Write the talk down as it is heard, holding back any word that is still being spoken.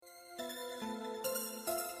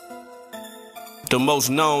The most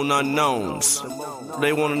known unknowns.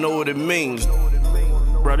 They want to know what it means.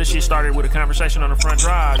 Bro, this shit started with a conversation on the front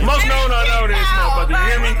drive. Most known unknown in this motherfucker, you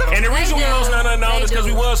hear me? And the reason we most known unknown is because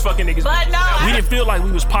we was fucking niggas. But no. We didn't feel like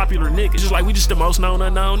we was popular niggas. It's just like we just the most known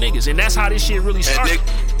unknown niggas. And that's how this shit really started.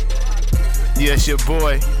 Yes, your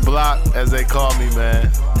boy, Block, as they call me,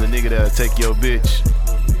 man. The nigga that'll take your bitch.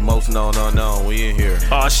 Most known unknown, we in here.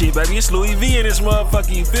 Oh shit, baby, it's Louis V in this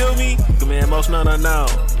motherfucker, you feel me? Man, most known unknown.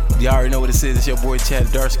 Y'all already know what it is. It's your boy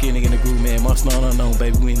Chad, dark skin nigga in the group, man. Most known unknown,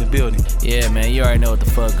 baby. We in the building. Yeah, man, you already know what the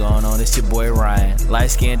fuck going on. It's your boy Ryan.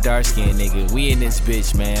 Light skin, dark skin nigga. We in this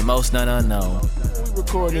bitch, man. Most known unknown. We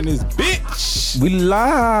recording this bitch. We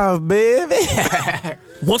live, baby.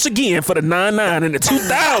 Once again for the 99 and the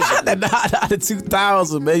 2000. the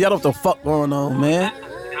 2000, man. Y'all know what the fuck going on, man.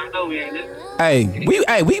 Hey,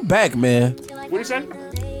 we back, man. What you say?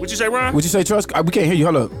 What you say, Ryan? What you say, Trust? We can't hear you.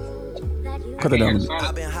 Hold up. Cut that down.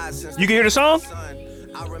 You can hear the song?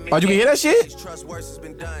 Oh, you can hear that shit?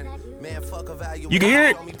 You can hear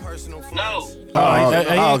it? No.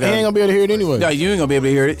 He ain't gonna be able to hear it anyway. Yeah, you ain't gonna be able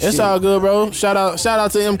to hear it. It's all good, bro. Shout out to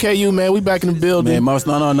MKU, man. We back in the building. Man, most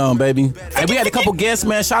known unknown, baby. Hey, we had a couple guests,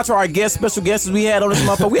 man. Shout out to our guests, special guests we had on this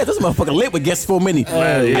motherfucker. We had this motherfucker lit with guests for a minute.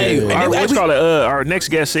 Our next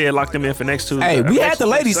guest said lock them in for next Tuesday. Hey, we had the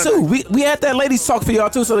ladies too. We had that ladies talk for y'all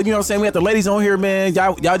too. So you know what I'm saying? We had the ladies on here, man.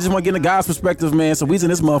 Y'all just want to get the guys' perspective, man. So we's in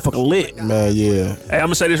this motherfucker lit. Man, yeah. Hey, I'm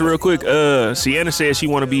gonna say this real quick. Sienna said she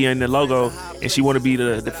want to be in the logo and she want to be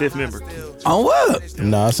the fifth member. On what?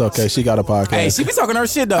 Nah, it's okay. She got a podcast. Hey, she be talking her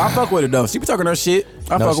shit though. I fuck with her though. She be talking her shit.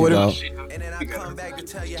 I fuck with her.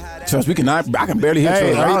 Trust, I can barely hear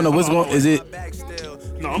Trust. I don't know what's going. Is it?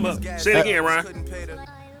 No, I'm up. Say it again, Ryan.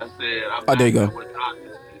 Oh, there you go.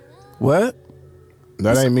 What?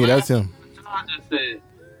 That ain't me. That's him.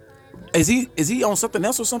 Is he on something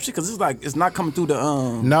else or some shit? Cause it's like it's not coming through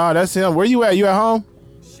the Nah, that's him. Where you at? You at home?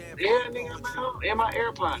 Yeah, nigga, I'm in my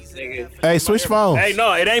AirPods, nigga. Hey, switch phones. Hey,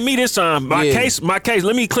 no, it ain't me this time. My case.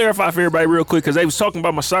 Let me clarify for everybody real quick because they was talking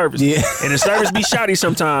about my service. Yeah. And the service be shoddy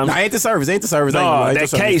sometimes. Nah, ain't the service. No,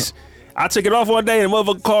 that case. I took it off one day and the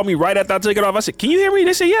motherfucker called me right after I took it off. I said, "Can you hear me?"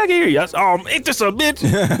 They said, "Yeah, I can hear you." I said, "Oh, ain't this a bitch?"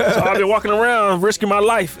 So I've been walking around risking my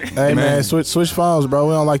life. Hey man, switch phones, bro.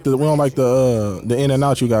 We don't like the in and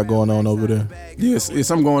out you got going on over there. Yes, it's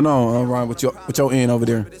something going on, Ryan, with your end over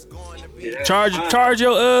there. Charge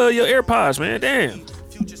your AirPods, man. Damn.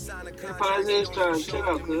 AirPods is charged.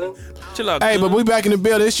 Chill out. Hey, but we back in the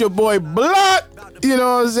building. It's your boy Block. You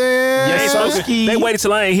know what I'm saying? Yes, they waited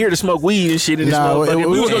till I ain't here to smoke weed and shit in this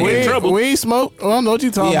motherfucker. We was gonna get in trouble. We ain't smoke. I don't know what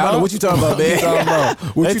you talking about. I know what you talking about, man.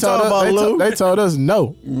 What you talking about, Lou? They told us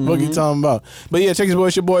no. What you talking about? But yeah, check this boy.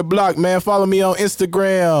 It's your boy Block, man. Follow me on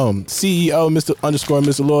Instagram, CEO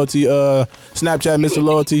Mr. Loyalty. Snapchat Mr.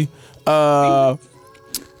 Loyalty.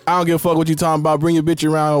 I don't give a fuck what you talking about. Bring your bitch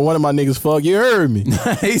around. One of my niggas fuck. You heard me.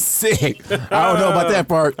 He's sick. I don't know about that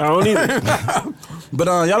part. I don't either. But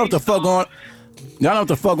y'all know what the fuck going. Y'all know what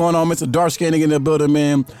the fuck going on. Mr. Dark Skin nigga in the building,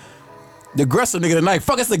 man. The aggressive nigga tonight.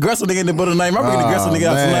 Fuck, it's the aggressive nigga in the building tonight. I'm bringing the aggressive nigga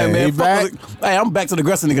out tonight, man. He back? Hey, I'm back to the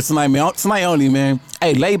aggressive nigga tonight, man. Tonight only, man.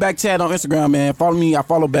 Hey, lay back Chad on Instagram, man. Follow me. I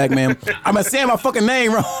follow back, man. I'm saying my fucking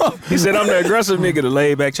name wrong. He said I'm the aggressive nigga, the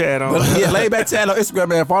laid back Chad on. Yeah, lay back Chad on Instagram,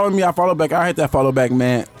 man. Follow me. I follow back. I hit that follow back,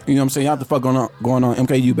 man. You know what I'm saying? Y'all the fuck going on.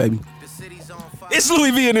 MKU, baby. It's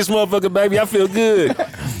Louis V in this motherfucker, baby. I feel good.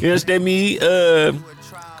 You understand me?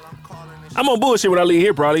 I'm on bullshit when I leave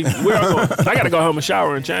here, probably. Where I'm going? I gotta go home and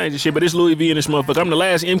shower and change and shit, but it's Louis V in this motherfucker. I'm the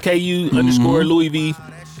last MKU _ Louis V.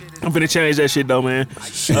 I'm finna change that shit though, man.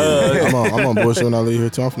 I'm on bullshit when I leave here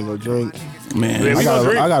too. I'm finna go drink. Man, I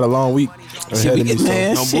got a long week ahead of me.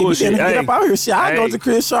 Man, no shit, bullshit. We get up out here. Shit, I go to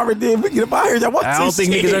Chris Shower, then we get up out here. I don't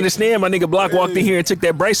think niggas understand. My nigga Block walked in here and took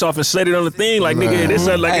that brace off and slid it on the thing. Like, nigga,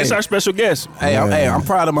 it's our special guest. Hey, I'm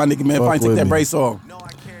proud of my nigga, man. If I ain't take that brace off.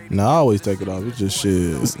 No, I always take it off. It's just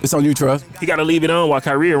shit. It's on you, Trust. He got to leave it on while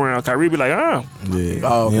Kyrie around. Kyrie be like, Yeah.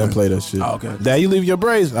 Oh, okay. He don't play that shit. Oh, okay. Dad, you leave your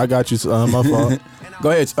braids. I got you. My fault. Go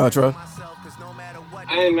ahead, Trust.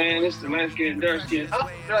 Hey, man, this is the light skin, dark skin.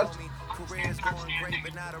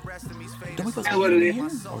 That's what it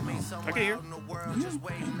is. I can hear.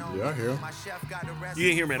 Yeah, I hear. You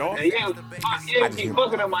didn't hear me at all? Hey, yeah, keep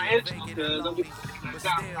fucking up my intro because I'm just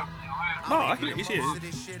No, I can hear you.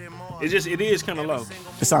 It is kind of low.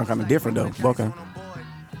 It sounds kind of different, though. Okay.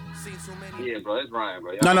 Yeah, bro, it's Ryan,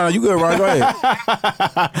 bro. No, you good, Ryan. Go ahead.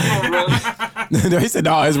 He said,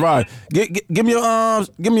 "No, it's Ryan. Give me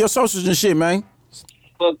your socials and shit, man."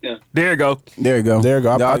 Fuck them. There you go. There you go.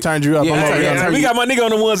 I turned you up. Yeah, we got my nigga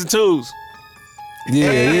on the ones and twos. Yeah.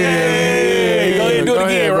 Go ahead and do it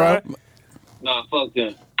again, bro. Nah, fuck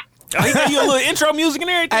them. Oh, he got you a little intro music and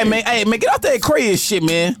everything. Hey man, get out that Aquarius shit,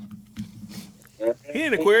 man. He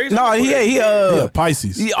in Aquarius. No, he Yeah,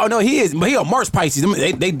 Pisces. he is, but he a March Pisces.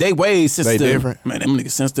 They way sensitive. They different. Man, them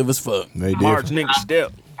niggas sensitive as fuck. They March different. nigga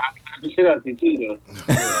step. Shit out there too,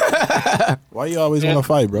 though. Why you always want to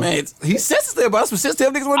fight, bro? Man, he's sensitive, but that's what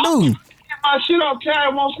sensitive niggas want to Get my shit off,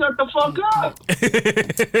 Chad won't shut the fuck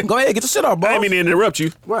up. do. Go ahead, get your shit off, bro. I didn't mean to interrupt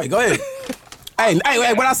you. Right, go ahead. hey,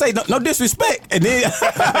 when I say no disrespect, and then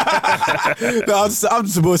no, I'm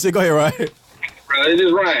just bullshit. Go ahead, right? Bro, it's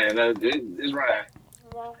just Ryan. It's Ryan.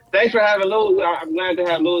 Thanks for having Louis. I'm glad to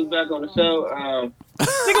have Louis back on the show.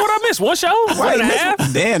 Nigga, what I missed? One show? One and a half?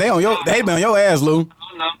 Damn, they been on your ass, Lou.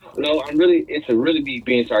 No, it's a really be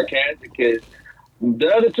being sarcastic because the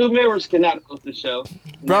other two members cannot host the show.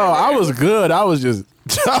 Bro, I was good. I was just.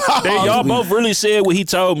 Y'all both really said what he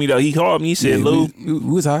told me though. He called me. He said, "Lou, we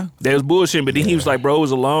was high. that was bullshit." But then he was like, "Bro, it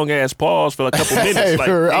was a long ass pause for a couple minutes." Like,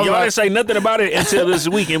 and I'm y'all like- didn't say nothing about it until this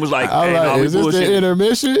week. And was like, I'm "Hey, like, no, we is this the bullshit."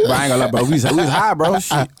 intermission? Bro, I ain't gonna lie, bro. We was high, bro.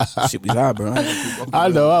 Shit, we high, bro. I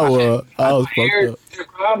know I was. I was fucked up.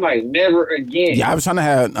 I'm like, never again. Yeah, I was trying to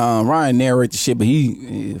have Ryan narrate the shit, but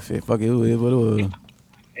he said, "Fuck it, it was."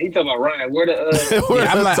 He talking about Ryan. Where the Where's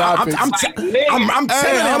I'm the like, topics? I'm telling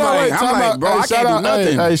him, like, bro, I shout can't do out,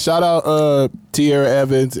 nothing. Hey, shout out Tierra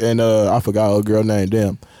Evans and I forgot her girl name.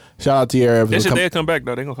 Damn. Shout out Tierra Evans. They said Come- they'll come back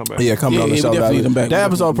though. They gonna come back. yeah, coming on the we show. definitely come back. That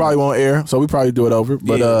episode probably won't air, so we probably do it over.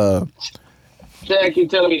 But Chad keep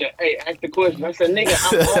telling me that, hey, ask the question. I said,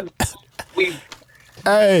 nigga, we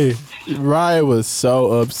hey, Ryan was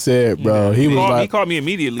so upset, bro. He He was called, he like, called me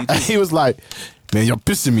immediately. too. he was like, man, you're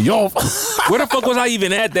pissing me off. Where the fuck was I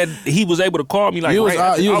even at that he was able to call me? Like, You was, right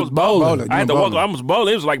after- you I was bowling. I had to walk. I was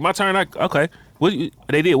bowling. It was like my turn. Okay, what?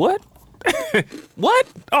 They did what? What?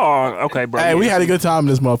 Oh, okay, bro. Hey, we had a good time in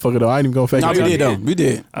this motherfucker though. I ain't even gonna fake No, it. we did though. We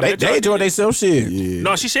did. I They bet y'all enjoyed did. themselves. Shit. Yeah.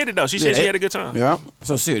 No, she said it though. She said she had a good time. Yeah.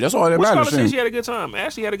 So shit, that's all that What's matters. called said she shit. had a good time.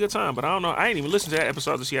 Ashley had a good time, but I don't know. I ain't even listened to that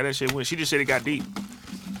episode to see how that shit went. She just said it got deep.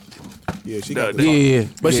 Yeah, she The- got the- that. Yeah,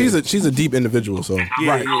 But yeah. she's a deep individual, so. Yeah,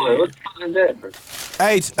 Right. yeah. what the fuck is that, bro?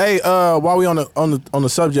 Hey, while we on the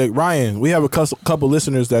subject, Ryan, we have a couple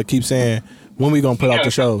listeners that keep saying when we gonna put out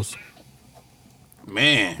the shows.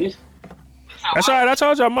 man. That's all right. I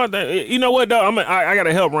told y'all, you know what though? I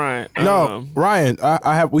gotta help Ryan. No, Ryan,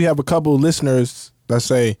 we have a couple listeners that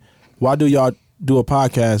say, why do y'all do a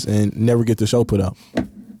podcast and never get the show put out?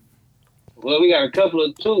 Well, we got a couple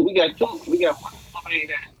of two. We got two. We got one.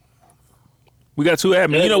 We got two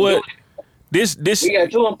admin. You know what? This. We got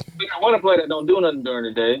two. We got one player that don't do nothing during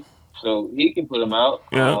the day, so he can put them out.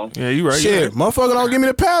 Yeah, yeah, you right. you Shit, right. motherfucker, don't give me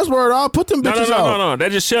the password. I'll put them No, bitches no, out. no.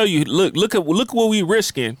 That just show you. Look at what we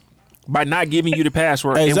risking by not giving you the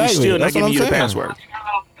password, Exactly. and we still not That's what giving I'm you the saying. password.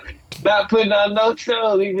 Not putting on no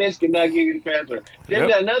shows. We risking not giving you the password. Then Yep.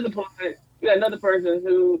 we got another player. We got another person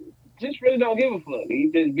who just really don't give a fuck. He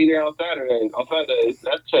just be there on Saturdays. On Sundays,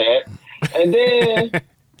 that's Chad. And then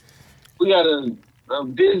we got a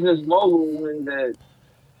business mogul one that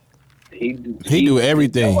he do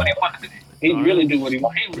everything. What he want to do. He really do what he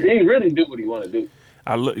want. He really do what he want to do.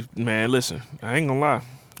 Man, listen, I ain't gonna lie.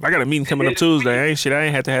 I got a meeting coming up Tuesday. I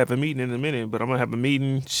ain't had to have a meeting in a minute, but I'm gonna have a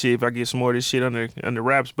meeting. See if I get some more of this shit under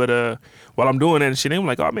wraps. But while I'm doing that and shit, I'm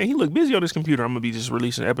like, oh man, he look busy on this computer. I'm gonna be just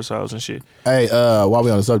releasing episodes and shit. Hey, while we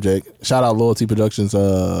on the subject, shout out Loyalty Productions.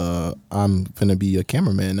 I'm finna be a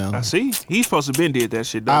cameraman now. I see. He's supposed to been did that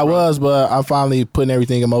shit. Though, I bro. was, but I'm finally putting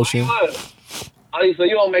everything in motion. What? Oh, so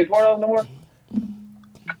you don't make pornos no more?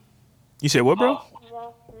 You said what, bro?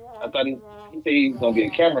 I thought he said he was gonna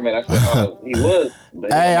get a cameraman. I said, oh, he was.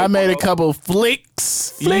 But he Hey, don't I make made a pornos. couple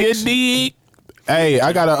flicks. You dig? Hey,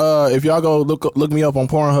 I got a. If y'all go look me up on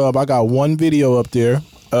Pornhub, I got one video up there.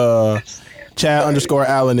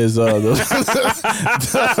 Chad_Allen is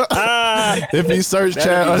if you search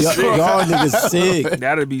Chad Y'all niggas sick.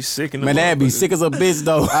 That'd be sick in the Man, that'd be motherfucker. sick as a bitch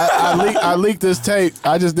though. I leaked this tape.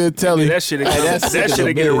 I just didn't tell Yeah, him. that shit. that's sick That as a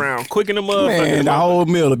shit get bitch. around quick in the motherfucker. Man, the whole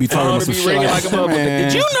meal will be talking phone about some be shit ringing like like a motherfucker. man.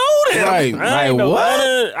 Did you know that? Right, I ain't right, know what?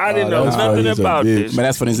 none of- I didn't know that's nothing funny as a about bitch. this. Man,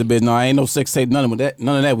 that's funny as a bitch. No, I ain't no sex tape. None of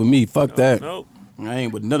that with me. Fuck that. Nope. I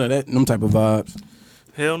ain't with none of that. Them type of vibes.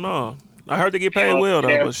 Hell no. I heard they get paid well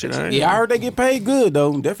though, but shit, I ain't. Yeah, I heard they get paid good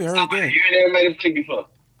though. Definitely heard You that. ain't never made a flick before. What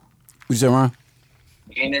you say, Ron?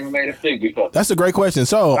 You ain't never made a flick before. That's a great question.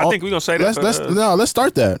 So I think we gonna say that. let's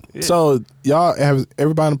start that. So y'all have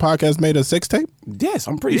everybody on the podcast made a sex tape? Yes,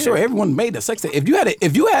 I'm pretty sure everyone made a sex tape. If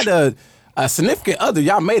you had a significant other,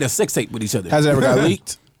 y'all made a sex tape with each other. Has it ever got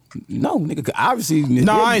leaked? No, nigga. Obviously,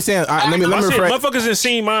 No, I ain't saying. Let me I said, rephrase. motherfuckers done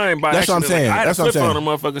seen mine by That's what I'm accident. saying. Like, I had That's a what I'm flip saying. phone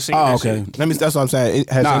and motherfuckers seen Oh, that okay. shit. That's what I'm saying.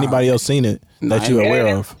 Has Nah. anybody else seen it that Nah, you I ain't-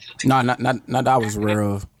 aware of? Not that I was aware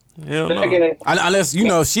of. Hell no. Unless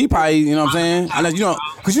she probably, you know what I'm saying. Unless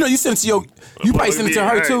because you send it to you probably send it to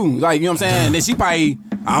her too. Like you know what I'm saying. And then she probably,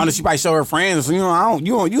 I don't know, she probably show her friends. So, you don't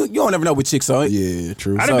never know what chicks are. Yeah,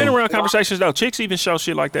 true. I done been around conversations though. Chicks even show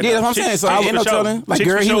shit like that. Yeah, that's what I'm saying. So ain't no telling. Like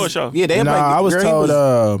girl, he was, yeah, they nah, like, I was told.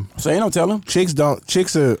 So ain't no telling. Chicks show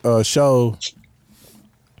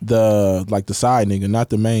the side nigga, not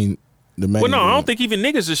the main. The main. Well, no, I don't think even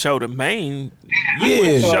niggas will show the main.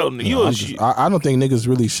 Yeah, I don't think niggas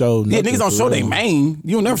really show. Yeah, niggas don't show their main.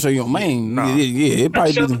 You don't never show your main. No. Yeah, it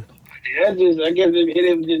probably be. I guess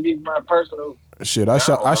it would just be my personal. Shit, I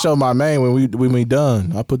show my main when we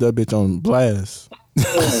done. I put that bitch on blast.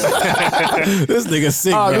 This nigga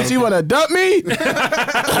sick. Oh, bro. bitch, you wanna dump me?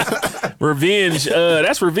 Revenge.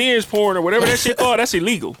 That's revenge porn or whatever that shit called. That's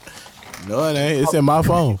illegal. No, it ain't. It's in my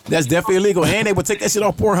phone. That's definitely illegal, and they would take that shit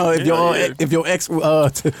off Pornhub if your ex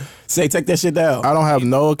say take that shit down. I don't have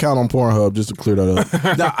no account on Pornhub, just to clear that up.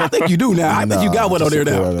 Nah, I think you do now. I think you got one on there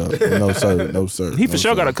now. No sir, no sir. He for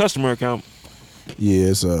sure got a customer account. Yeah,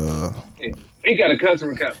 it's He got a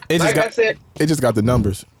customer account. It just got the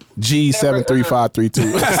numbers.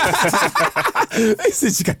 G73532. They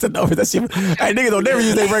said you got the number. That shit. Hey, niggas don't never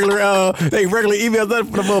use their regular emails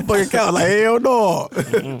nothing for the motherfucking account. Like hell no.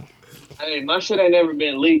 Hey, my shit ain't never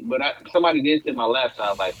been leaked, but somebody did steal my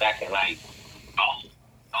laptop like back in like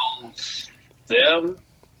 07.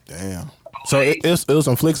 Damn. So it was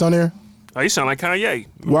some flicks on there. Oh, you sound like Kanye.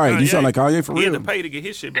 Right, you sound like Kanye for real. He real. had to pay to get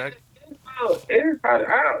his shit back.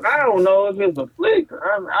 I don't know if it's a flick.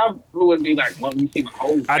 I would be like, well, you see my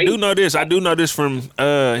whole face. I do know this from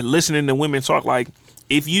listening to women talk. Like,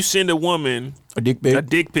 if you send a woman a dick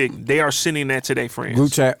pic, they are sending that to their friends.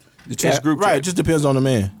 Group chat. It's group right, chat. it just depends on the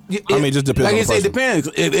man. I mean, it just depends on the person. Like it depends.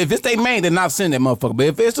 If it's they main, they're not sending that motherfucker. But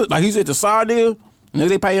if it's like he said, the side deal, and if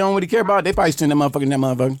they probably don't really care about it, they probably send that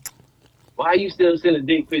motherfucker. Why you still sending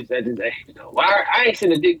dick pics at this age, though? Why I ain't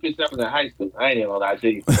sending dick pics up in high school? I ain't even gonna lie to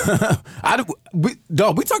you. We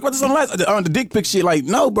talked about this on the dick pic shit. Like,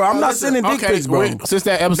 no, bro, I'm not sending dick pics, bro. Since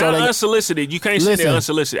that episode, not unsolicited. You can't send it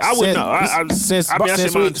unsolicited. I wouldn't know.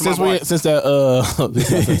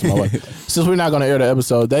 Since we're not gonna air the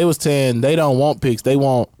episode, they was saying they don't want pics. They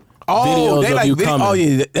want videos of you coming. Oh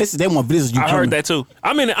yeah, they want videos of you coming. I heard that too.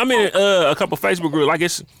 I'm in a couple Facebook groups. Like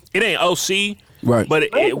it ain't OC. Right.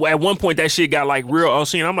 But at one point, that shit got like real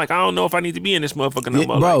OC, and I'm like, I don't know if I need to be in this motherfucker no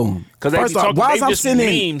more. Bro, because first off, why I'm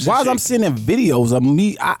sending videos of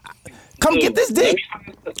me? Come get this dick.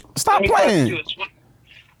 Stop playing.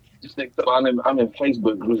 I'm in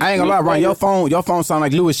Facebook groups. I ain't gonna lie, Ryan. Your phone sound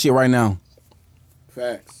like Lewis shit right now.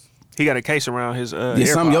 Facts. He got a case around his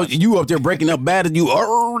you up there breaking up bad as you. I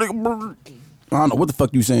don't know what the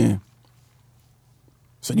fuck you saying.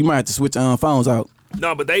 So you might have to switch phones out.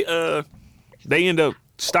 No, but they end up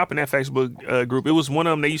stopping that Facebook group. It was one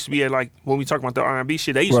of them. They used to be at, like, when we talk about the R&B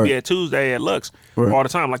shit, they used to be at Tuesday at Lux all the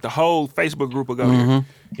time. Like, the whole Facebook group would go there. You know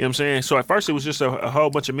what I'm saying? So at first it was just a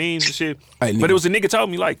whole bunch of memes and shit. Hey, but it was a nigga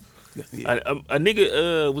told me, like, a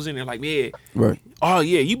nigga was in there like, yeah, oh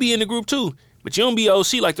yeah, you be in the group too, but you don't be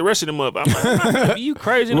OC like the rest of them up. I'm like, you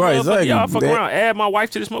crazy? Right, exactly. Y'all fuck around, add my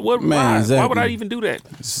wife to this. Why would I even do that?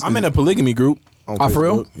 I'm in a polygamy group. For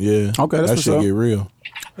real? Yeah. Okay, that's that shit get real.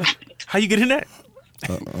 How you get in that?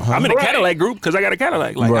 I'm in a Cadillac group because I got a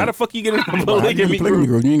Cadillac. Like, how the fuck you get in a polygamy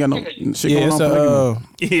group? You ain't got no shit going on.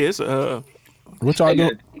 It's what y'all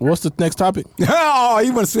doing? What's the next topic? Oh,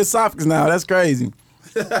 you want to switch topics now? That's crazy.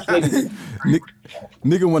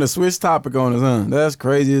 Nigga want to switch topic on us, huh? That's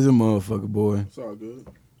crazy as a motherfucker, boy. It's all good.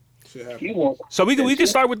 So we can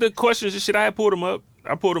start with the questions and shit. I pulled them up.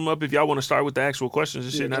 I pulled them up if y'all want to start with the actual questions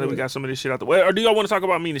and shit. Now that we got some of this shit out the way. Or do y'all want to talk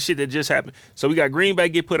about me and the shit that just happened? So we got Green Bay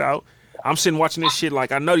get put out. I'm sitting watching this shit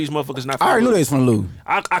like I know these motherfuckers not. I already knew they was finna lose.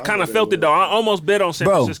 I kind of felt it though. I almost bet on San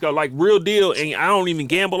Francisco, like real deal, and I don't even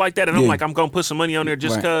gamble like that. And I'm like, I'm gonna put some money on there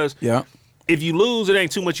just because. Yeah. If you lose, it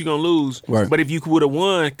ain't too much you're gonna lose. Right. But if you would have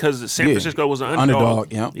won, because San Francisco was an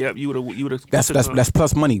underdog. Yeah. You would have. That's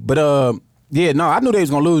plus money. But yeah, no, I knew they was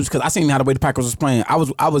gonna lose because I seen how the way the Packers was playing. I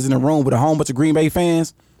was in a room with a whole bunch of Green Bay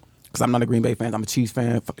fans because I'm not a Green Bay fan. I'm a Chiefs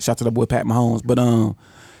fan. Shout out to the boy Pat Mahomes. But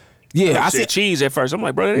yeah, I said Chiefs at first. I'm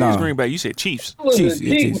like, bro, that is Green Bay. You said Chiefs.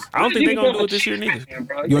 Chiefs. I don't think they're gonna do it this year neither.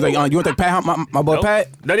 You want think Pat, my boy Pat?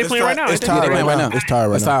 No, they playing right now. It's tied right now. It's tied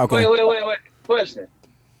right now. Okay. Wait. Question.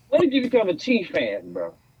 When did you become a Chiefs fan,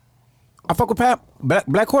 bro? I fuck with Pat,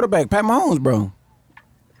 black quarterback, Pat Mahomes, bro.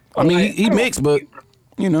 I mean, he mixed, but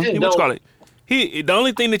you know. What's call it? The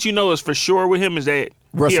only thing that you know is for sure with him is that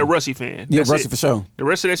he a Russie fan. Yeah, Russie for sure. The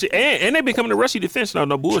rest of that shit, and they becoming a Russie defense now.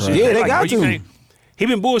 No bullshit. Yeah, they got to. He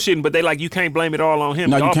been bullshitting, but they like you can't blame it all on him.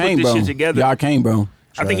 No, y'all you can't, put this bro. shit together. Y'all can't, bro.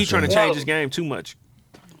 I think he's trying to change his game too much.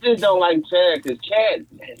 just don't like Chad because Chad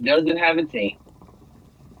doesn't have a team.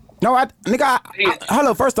 No, hold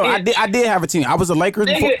on. First off, I did have a team. I was a Lakers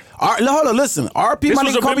before. Hold on, listen. RP, This my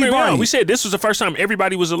was nigga Kobe Bryant. We said this was the first time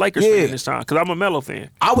everybody was a Lakers fan this time because I'm a Melo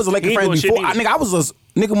fan. I was a Lakers He ain't fan doing shit before. neither. I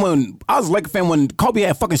was a Lakers fan when Kobe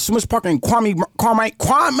had fucking Smush Parker and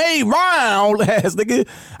Kwame Brown ass nigga.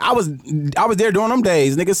 I was there during them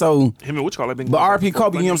days, nigga. So, Him and what you call it? but RP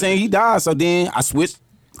Kobe, you know what I'm saying? He died. So then I switched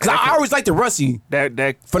because I always liked the Russie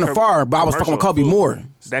That from the far, but I was fucking with Kobe more.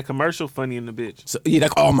 That commercial funny in the bitch. So yeah,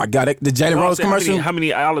 oh my god, the Jalen Rose commercial. How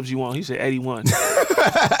many olives you want? He said 81.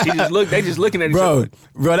 They just looking at each Bro,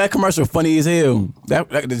 other. that commercial funny as hell.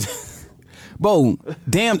 Bro,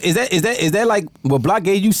 damn, is that like what Block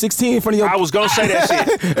gave you 16 in front of your? I was gonna say that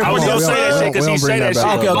shit. I was gonna say that shit because he say that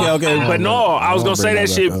shit. Okay. But no, I was gonna say that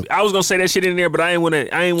shit. I was gonna say that shit in there, but I ain't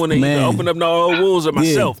wanna even open up no old wounds of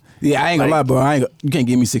myself. Yeah, I ain't gonna lie, bro. You can't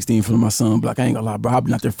give me 16 for my son, Block. I ain't gonna lie, bro. I've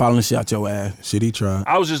been out there following the shit out your ass. Shit, he tried.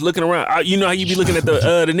 I was just looking around. You know how you be looking at the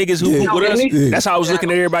niggas who hoop with us? Yeah. That's how I was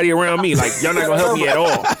looking at everybody around me. Like, y'all not gonna help me at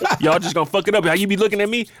all. Y'all just gonna fuck it up. How you be looking at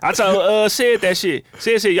me? I told said that shit.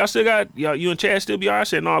 Said, y'all still got you and Chad still be alright? I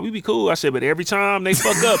said, no, we be cool. I said, but every time they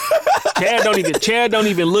fuck up, Chad don't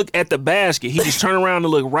even look at the basket. He just turn around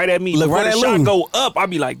and look right at me. Look right at the shot Lou. go up, I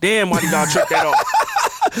be like, damn, why did y'all trip that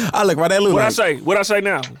off? I look right at Lou. What I say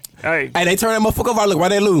now? Hey, they turn that motherfucker off. I look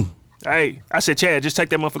right at Lou. hey, I said, Chad, just take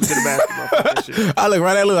that motherfucker to the basketball. Fuck that shit. I look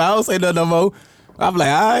right at Lou. I don't say nothing no more. I'm like,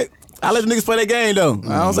 all right. I let the niggas play that game though.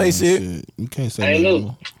 I don't say shit. You can't say Hey, nothing.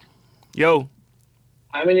 look. Yo,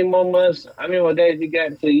 How many more days you got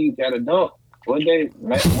until you got a dunk? What day?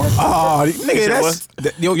 Oh, nigga,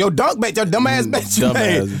 that's your dunk bet, your dumb ass bet you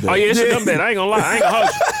made. oh yeah, it's a dumb bet. I ain't gonna lie. I ain't gonna hold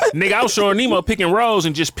you. Nigga, I was showing Nemo picking rolls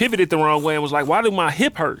and just pivoted the wrong way and was like, why did my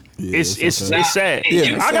hip hurt? It's sad.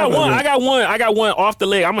 Yeah, I got one off the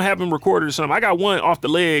leg. I'm gonna have him recorded or something. I got one off the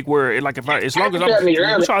leg where as long as I'm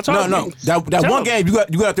what y'all talking No. That one game you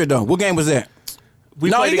got out there though. What game was that?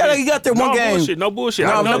 No, you got there one game. No bullshit.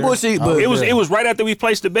 No bullshit. But It was right after we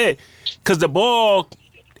placed the bet. Cause the ball,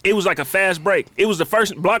 it was like a fast break. It was the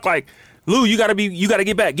first block like, Lou, you gotta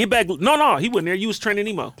get back. Get back. No, he wasn't there. You was training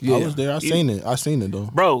Nemo. I was there. I seen it though.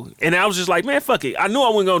 Bro, and I was just like, man, fuck it. I knew I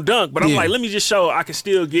wasn't gonna dunk, but I'm like, let me just show I can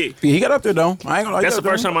still get. Yeah, he got up there though. I ain't gonna lie. That's the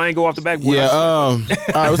first time I ain't go off the backboard. Yeah. All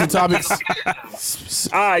right. What's the topics?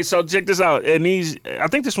 All right, so check this out. And I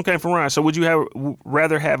think this one came from Ryan. So would you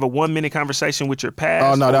rather have a 1 minute conversation with your past?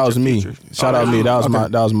 Oh no, or that with was your me. future? Shout out me. That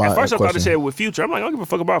was my. At first I thought it question. said with future. I'm like, I don't give a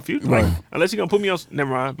fuck about future. Right. Like, unless he gonna put me on.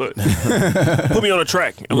 Never mind. But put me on the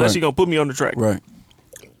track. Unless he gonna put me on the track. Right.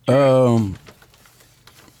 Go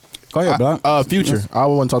ahead, Block. Future. I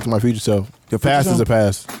want to talk to my future self. Your Past future is a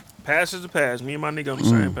past. Past is the past. Me and my nigga on the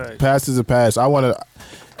same page. Past is a past. I want to.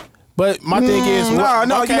 But my thing is,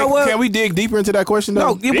 no, okay, you know what? Can we dig deeper into that question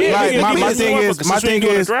though? No, yeah, my thing is,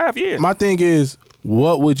 my thing is,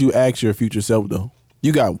 what would you ask your future self though?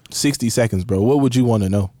 You got 60 seconds, bro. What would you want to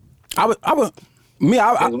know? I would talk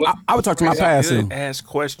to my past. Good ass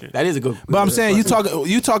question. That is a good. But I'm saying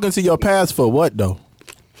you talking to your past for what though?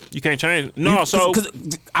 You can't change. No, so Cause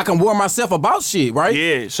I can warn myself about shit, right?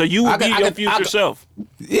 yeah. So you would be your future self.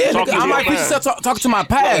 Yeah, Talking nigga, to I'm your like future past. self talking to my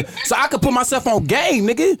past, so I could put myself on game,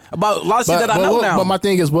 nigga, about a lot of shit that I know now. But my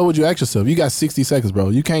thing is, what would you ask yourself? You got 60 seconds, bro.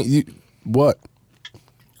 You can't. What?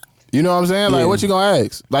 You know what I'm saying? Like, what you gonna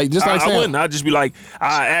ask? Like, just like I saying. wouldn't. I'd just be like,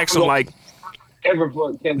 I ask them like,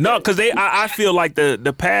 no, because I feel like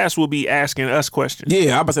the past will be asking us questions.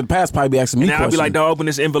 Yeah, I about to say the past probably be asking me And I'll questions. be like, don't open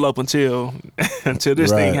this envelope until this Right.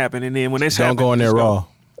 thing happened, and then when this Don't happens, go in there just raw.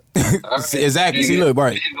 Exactly. See, look,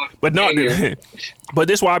 right. But no, but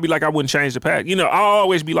this why I be like, I wouldn't change the past. You know, I'll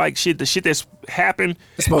always be like, shit, the shit that's happened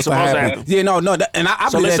It's supposed to happen. Yeah, no, and I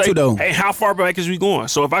So believe let's that say, too, though. hey, how far back is we going?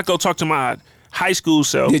 So if I go talk to my high school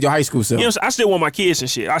self, Yeah, your high school self. you know, I still want my kids and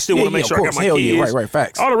shit. I still Yeah, want to make yeah, sure of I got course. my Hell kids. yeah, right,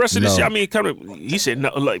 facts. All the rest of this No. shit, I mean, he said no,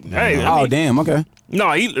 like, hey, Oh, damn, okay.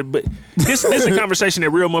 no, but this is a conversation that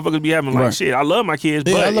real motherfuckers be having. Like, Right. shit, I love my kids,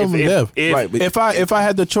 Yeah, but I love them if, deaf. if, Right, but- If I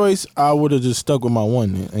had the choice, I would have just stuck with my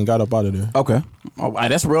one and got up out of there. Okay. Oh,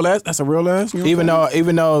 that's a real ass. That's a real ass. You know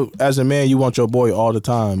Even though as a man you want your boy all the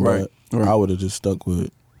time, Right, but right. I would have just stuck with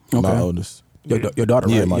my Okay. oldest. your daughter,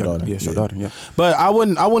 right? Yeah, my daughter. Yeah, it's your Yeah. daughter, yeah. But I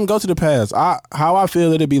wouldn't go to the past. How I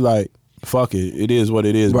feel it'd be like, fuck it. It is what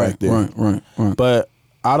it is back there. Right. But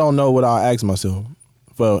I don't know what I'll ask myself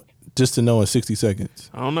for just to know in 60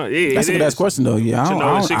 seconds. I don't know. Yeah, That's a good ass question, though. Yeah, I don't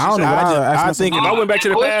know what I think If I went back to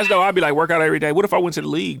the past though, I'd be like, work out every day. What if I went to the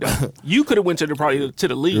league though? You could have went to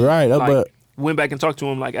the league, Right, Like, but- went back and talked to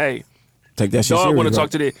him like, hey, take that shit dog serious. want to right?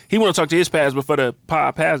 talk to he want to talk to his past before the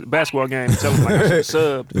basketball game. And tell him like I should have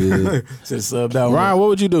subbed. Should have subbed out. Ryan, what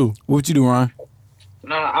would you do? What would you do, Ryan?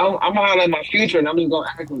 Nah, I'm gonna highlight my future, and I'm just gonna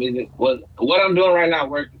ask him: was what I'm doing right now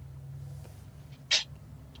working?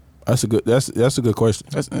 That's a good question. That's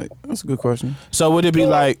a good question. So would it be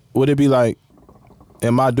like?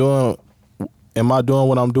 Am I doing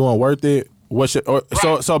what I'm doing worth it?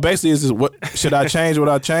 So basically, is this what should I change? What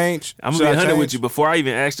I change? I'm gonna be 100 with you before I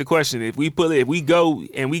even ask the question. If we go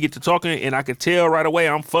and we get to talking, and I could tell right away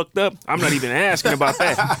I'm fucked up, I'm not even asking about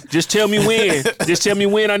that. Just tell me when. Just tell me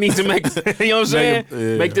when I need to make. You know what I'm saying?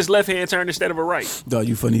 Make this left hand turn instead of a right. Dog,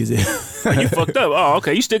 you funny as hell. You fucked up. Oh,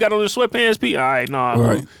 okay. You still got on the sweatpants, P. All right, nah.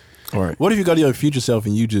 Right. All right. What if you go to your future self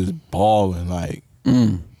and you just balling like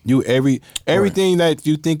you everything that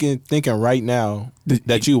you thinking right now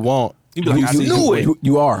that you want? You be like, I knew it.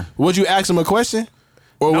 You are. Would you ask him a question?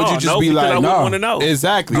 Or would you just be because like, I wouldn't want to know.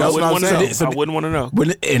 Exactly. I That's what I'm wouldn't want to saying. know. I wouldn't want to know.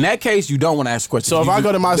 But in that case, you don't want to ask questions. So if I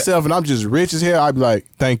go to myself and I'm just rich as hell, I'd be like,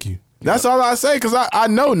 thank you. That's all I say because I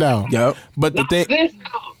know now. Yep. But the thing.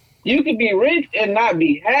 You could be rich and not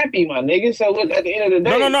be happy, my nigga. So look, at the end of the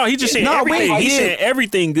day, No. He just saying everything. He's saying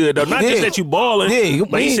everything good though, not just that you balling. Yeah,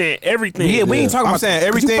 but he's saying everything. Yeah, we ain't talking I'm about saying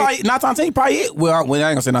everything. Not on 10. Probably. Well, I ain't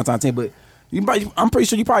gonna say not on 10, but you probably. I'm pretty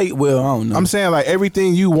sure you probably. Well, I don't know. I'm saying like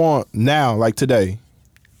everything you want now, like today,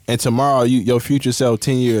 and tomorrow, your future self,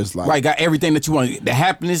 10 years, like right, got everything that you want, the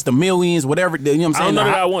happiness, the millions, whatever. You know what I'm saying? I don't know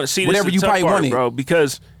that I want to see whatever this you probably wanted, bro,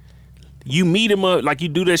 because you meet him up like you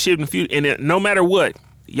do that shit in the future, and no matter what.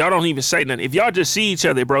 Y'all don't even say nothing. If y'all just see each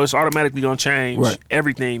other, bro, it's automatically gonna change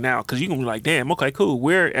everything now. Cause you gonna be like, damn, okay, cool.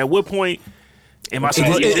 Where at what point am I? Is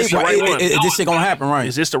this the right one? Is this shit gonna happen? Right?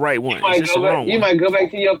 Is this the right one? Is this the wrong one? You might go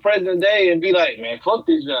back to your present day and be like, man, fuck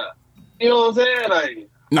this job. You know what I'm saying? Like,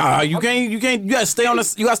 nah, you can't. You gotta stay on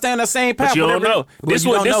the. You gotta stay on that same path. But you don't know. This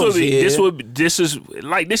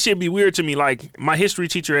should be weird to me. Like my history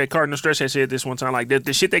teacher at Cardinal Stress had said this one time. Like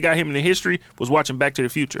the shit that got him in the history was watching Back to the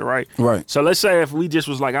Future, right? Right. So let's say if we just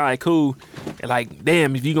was like, all right, cool, and like,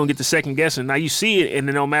 damn, if you gonna get the second guessing, now you see it, and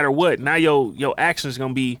then no matter what, now your actions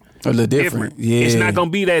gonna be a little different. Yeah. It's not gonna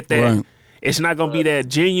be that. Right. It's not gonna be that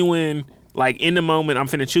genuine. Like in the moment, I'm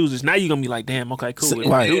finna choose this. Now you're gonna be like, damn, okay, cool. If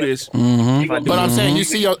I do this, But I'm saying you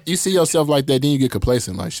see yourself like that, then you get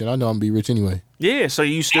complacent. Like shit, I know I'm gonna be rich anyway. yeah. So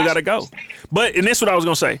you still gotta go. But and that's what I was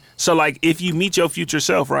gonna say. So like, if you meet your future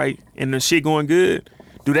self, right, and the shit going good,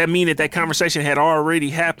 do that mean that conversation had already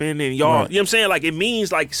happened and y'all? You know what I'm saying? Like it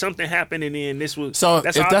means like something happened and then this was. So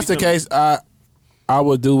if that's the case, I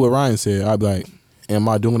would do what Ryan said. I'd be like, am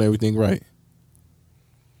I doing everything right?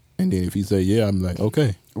 And then if he say yeah, I'm like,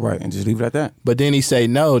 okay. Right, and just leave it at that. But then he say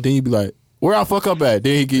no, then you be like, where I fuck up at?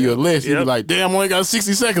 Then he give you a list. You be like, damn, I only got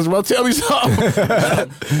 60 seconds, bro. Tell me something.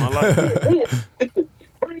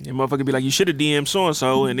 And motherfucker be like, you should have DM'd so and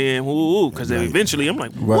so, and then because then eventually I'm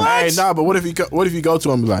like, what? Hey, nah, but what if you go to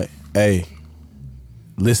him and be like, hey,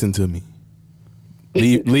 listen to me,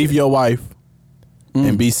 leave your wife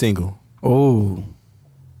and be single. Oh,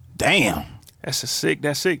 damn. That's sick.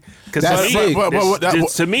 Because That's sick.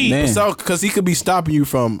 To me, Man. So because he could be stopping you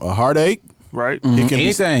from a heartache, right? He can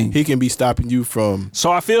Anything. he can be stopping you from.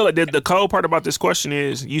 So I feel like the cold part about this question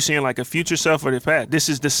is you saying like a future self or the past. This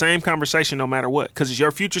is the same conversation no matter what, because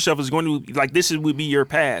your future self is going to like would be your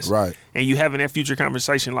past, Right. And you having that future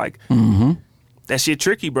conversation like that shit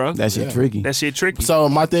tricky, bro. That shit tricky. That shit tricky. So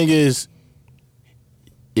my thing is,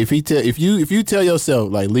 if you tell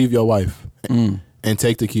yourself like leave your wife and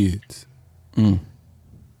take the kids,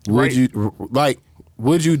 would you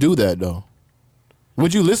do that though?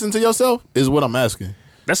 Would you listen to yourself? Is what I'm asking.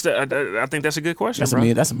 That's I think that's a good question, That's bro. a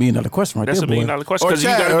 $1 million question right That's there, $1 million boy. question Or because you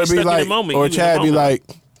gotta be Chad stuck be like, in the moment. or You in the Chad be moment.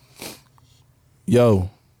 like, yo,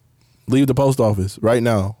 leave the post office right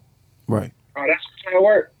now. Right. oh, that's trying to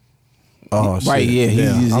work. Oh shit. Right,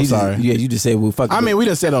 yeah. I'm sorry. You just said, well, fuck it. I mean, we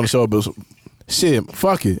didn't say it on the show, but shit,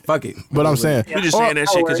 fuck it. fuck it. But I'm saying, we just saying that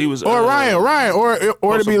shit because he was or Ryan,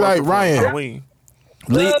 or to be like Ryan, Halloween.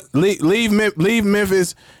 leave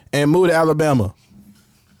Memphis and move to Alabama.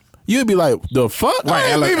 You'd be like, the fuck? Right,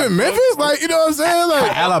 I ain't leaving Memphis? Like, you know what I'm saying?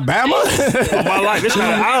 Like, Alabama? On my life, it's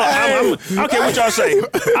not. I don't care what y'all say. I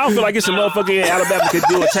don't feel like it's a motherfucker in Alabama could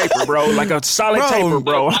do a taper, bro. Like a solid taper,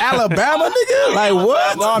 bro. Alabama, nigga? Like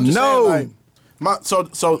what? no, I'm just No. saying,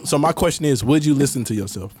 like, so my question is, would you listen to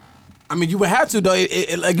yourself? I mean, you would have to, though.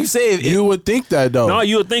 Like you said, You would think that though. No,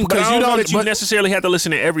 you would think, but Because I don't know that you but- necessarily have to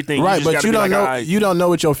listen to everything. right, just but gotta you be don't like, know. all right. You don't know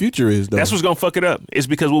what your future is though. That's what's gonna fuck it up. It's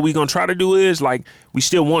because what we gonna try to do is like we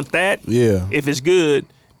still want that. Yeah. If it's good,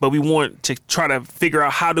 but we want to try to figure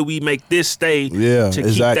out how do we make this stay. Yeah, To keep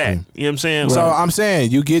exactly. that. You know what I'm saying? So I'm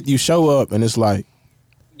saying you show up and it's like,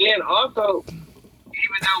 Then also, even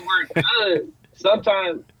though we're good,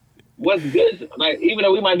 sometimes what's good. Like, even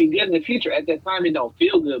though we might be good in the future, at that time it don't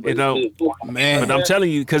feel good. But It don't. it's good. Man. But I'm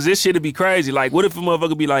telling you, because this shit'd be crazy. Like, what if a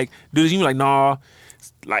motherfucker be like, dude, you be like, nah,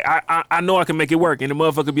 like, I know I can make it work. And the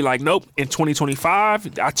motherfucker be like, nope, in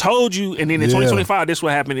 2025, I told you. And then in 2025, this will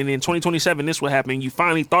happen. And then in 2027, this will happen. You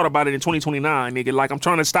finally thought about it in 2029, nigga. Like, I'm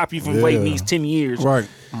trying to stop you from waiting these 10 years Right.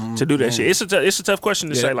 to do that shit. It's a tough question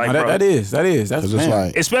to say, like, No, bro. that is. That's Because it's man.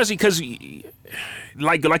 like, Especially because,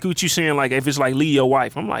 like what you saying, like, if it's like, leave your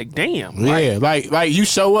wife. I'm like, damn. yeah, like you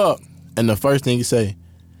show up and the first thing you say,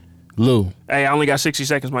 Lou, Hey, I only got 60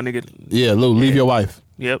 seconds, my nigga. yeah, Lou, leave your wife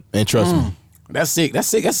Yep. and trust me. That's sick. That's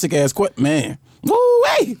sick ass quit, man. Woo,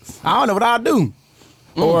 hey. I don't know what I'll do.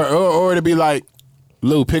 Or to be like,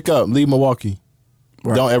 Lou, pick up, leave Milwaukee.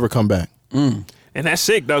 Right. Don't ever come back. And that's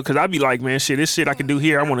sick though, cause I be like, man, shit, this shit I can do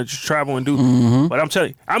here. I want to just travel and do. But I'm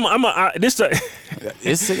telling you, this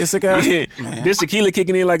It's sick ass. this tequila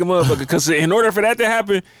kicking in like a motherfucker. Cause in order for that to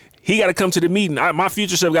happen, he got to come to the meeting. My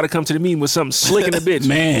future self got to come to the meeting with something slick in the bitch.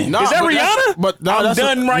 Man. Is that Rihanna? I'm that's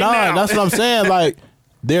done right now. That's what I'm saying. Like,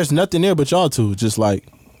 there's nothing there but y'all two. Just like,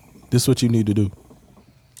 this is what you need to do.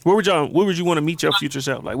 Where would you want to meet your future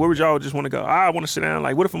self? Like, where would y'all just want to go? I want to sit down.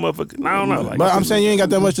 Like, what if a motherfucker? I don't know. Like, But I'm saying you ain't got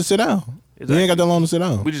that much to sit down. You ain't got that long to sit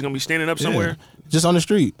down. we just gonna be standing up somewhere. Yeah. Just on the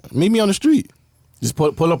street. Meet me on the street. Just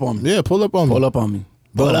pull up on me. Yeah, pull up on me. Pull up on me.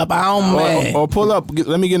 Pull up on me. Or pull up.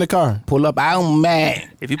 Let me get in the car. Pull up on me.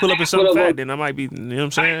 If you pull up in something fat, then I might be. You know what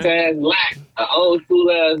I'm saying? Ass black, an old school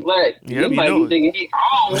ass black. Yeah, You you might know be thinking he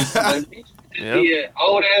old. Yep. Yeah,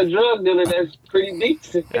 old ass drug dealer that's pretty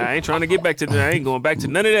decent. I ain't trying to get back to. I ain't going back to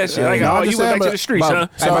none of that shit. Like, No, oh, I'm you just went saying, back to but- the streets, huh?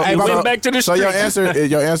 So, You went back to the so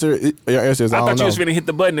streets. your answer is I I don't thought know. you was finna hit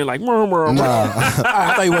the button and like, murmur. I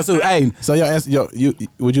thought you was too. Hey, So your answer, you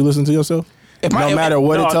would you listen to yourself? No matter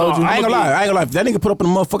what no, it told no, you. I ain't gonna lie. If that nigga put up in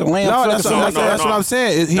the motherfucking lamb, No, truck that's or what I'm something saying. like That's what I'm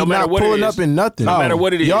saying. He's No matter not what it pulling is. up in nothing. No matter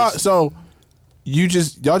what it is. Y'all, so y'all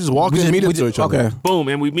just walk and meet into each other. Okay. Boom,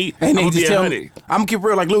 and we meet. And I'm they gonna be just tell 100. me, I'm gonna keep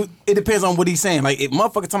real. Like, Luke, it depends on what he's saying. Like, if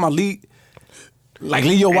motherfucker talking about leave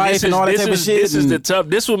your wife and all that type of shit. This is the tough.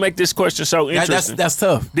 This will make this question so interesting. That's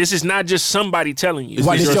tough. This is not just somebody telling you.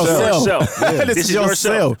 Why, This this is yourself. Yeah. This is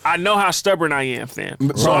yourself. I know how stubborn I am, fam.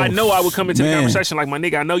 So Bro, I know I would come into the man. conversation like, my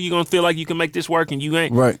nigga, I know you're going to feel like you can make this work and you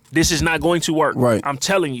ain't. Right. This is not going to work. Right. I'm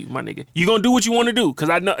telling you, my nigga. You're going to do what you want to do.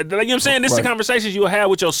 Because I know, you know what I'm saying? This is the Right. conversations you'll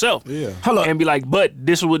have with yourself. Yeah. Hello. And be like, but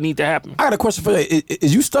this is what need to happen. I got a question for that.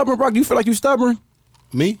 Is you stubborn, bro? Do you feel like you stubborn?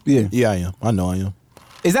 Me? Yeah. Yeah, I am. I know I am.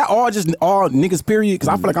 Is that all niggas, period? Because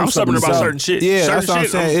I feel like I'm stubborn about myself. certain shit. Yeah, Certain that's what I'm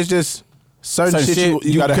shit, saying. It's just certain shit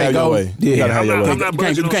you gotta can't have go. your way. Yeah, You gotta have your I'm way. not You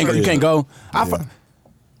budging can't on go.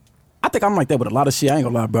 I think I'm like that with a lot of shit. I ain't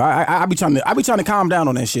gonna lie, bro. I be trying to calm down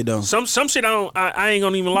on that shit though. Some shit I ain't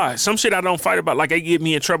gonna even lie. Some shit I don't fight about. Like, it get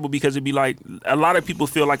me in trouble because it be like a lot of people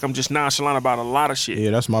feel like I'm just nonchalant about a lot of shit. Yeah,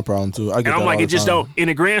 that's my problem too. I get And I'm that like, all it the just time. don't. In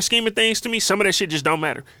the grand scheme of things, to me, some of that shit just don't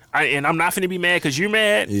matter. And I'm not finna be mad because you're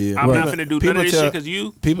mad. Yeah. I'm Right. not finna do People none of this tell- shit because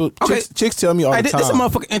you. People, Okay. chicks tell me all Hey, the this is a time.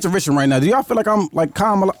 motherfucking intervention right now. Do y'all feel like I'm like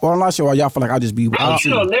calm on a lot of shit, or y'all feel like I just be? You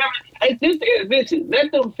don't never. Hey, this intervention.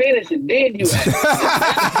 Let them finish it. Then you.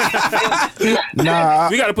 Nah,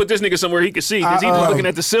 We gotta put this nigga somewhere he can see because he's looking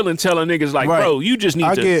at the ceiling telling niggas like, Right. bro, you just need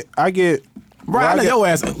I to. get. Right, I know your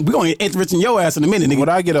ass. We gonna intervention your ass in a minute, nigga. What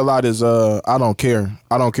I get a lot is I don't care.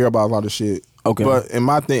 I don't care about a lot of shit. Okay. But in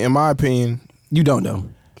my opinion, You don't though.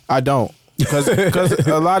 I don't. Because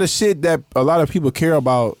a lot of shit that a lot of people care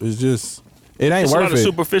about is just it ain't It's a lot worth of it.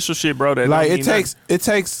 superficial shit, bro. That Like don't it mean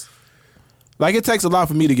takes a lot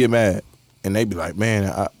for me to get mad, and they be like,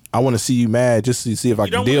 man, I want to see you mad just to see if I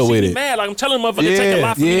You can don't deal want to with see me it. mad. Like, I'm telling motherfuckers, it take a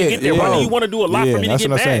lot for me to yeah, get there. yeah. Why do you want to do a lot Yeah, for me to that's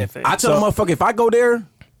get what I'm saying. mad, fam? I tell a motherfucker if I go there,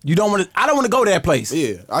 I don't want to go to that place.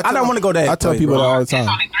 Yeah, I don't want to go there. I tell people that all the time.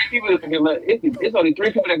 It's only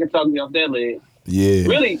three people that can talk me off that leg. Yeah,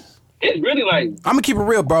 Really, it's really like I'm gonna keep it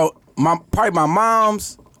real, bro. Probably my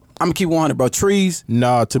mom's. I'm gonna keep 100, bro. Trees.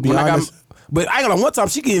 Nah, to be When honest, but I ain't gonna. One time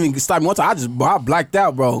she can't even stop me. One time I blacked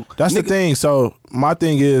out, bro. that's the thing. So my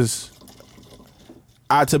thing is,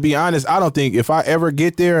 to be honest, I don't think if I ever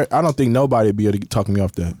get there, I don't think nobody would be able to talk me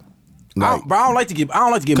off that. I don't like to get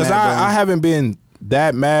mad, Because bro. I haven't been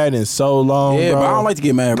that mad in so long, Yeah, bro. but I don't like to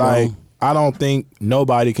get mad, bro. Like, I don't think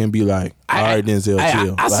nobody can be like, all right, Denzel,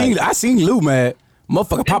 chill. I seen Lou mad.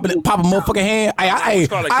 Motherfucker pop a motherfucking hand. I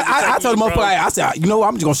told the motherfucker, I said, you know what,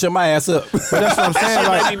 I'm just gonna shut my ass up. But that's what I'm saying. Shit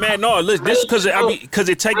Like, made me mad. No, listen, this is because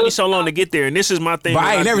it take me so long to get there, and this is my thing. But I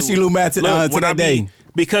when ain't never do. seen Lou mad to When that I be- day.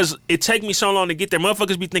 Because it take me so long to get there.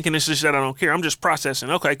 Motherfuckers be thinking this is shit I don't care. I'm just processing.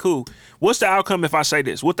 Okay, cool. What's the outcome if I say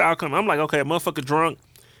this? What the outcome? I'm like, okay, a motherfucker drunk.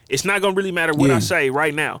 it's not gonna really matter what I say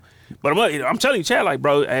right now. But I'm telling you, Chad, like,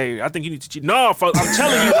 bro, hey, I think you need to cheat. No, fuck, I'm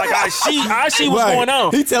telling you, like, I see what's Right. going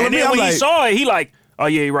on. He telling and me, then I'm when like- he saw it, he like, oh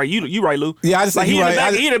yeah, you're right. You right, Lou. Yeah, I just like said he you in the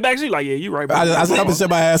right. back. He in the back seat, like, yeah, you right, bro. I said I'm gonna shut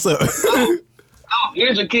my ass up.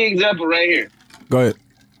 Here's a key example right here. Go ahead.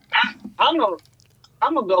 I'm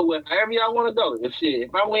gonna go with however y'all want to go. If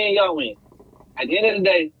I win, y'all win. At the end of the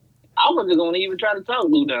day, I wasn't gonna even try to talk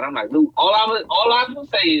Lou down. I'm like, Lou, all I can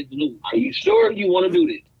say is, Lou, are you sure you want to do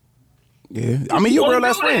this? Yeah, I mean, you're a real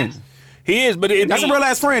ass friend. He is, but That's a real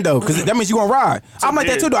ass friend though, because that means you gonna ride. I'm like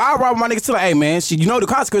that too though. I ride with my niggas too. Like, hey man, shit, you know the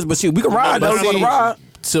consequences, but shit, we can ride. But Though, we want see, to ride.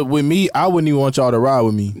 So with me, I wouldn't even want y'all to ride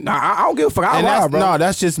with me. Nah, I don't give a fuck. I And ride, that's, bro. no,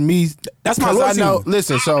 that's just me. That's my 'Cause I loyalty. know.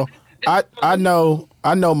 Listen, so I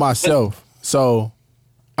know myself. So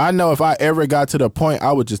I know if I ever got to the point,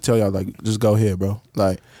 I would just tell y'all like, just go ahead, bro.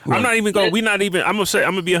 Like, I'm not even going. I'm gonna say.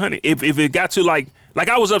 I'm gonna be 100. If it got to like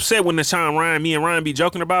I was upset when the time me and Ryan be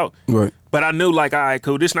joking about. Right. But I knew like, all right,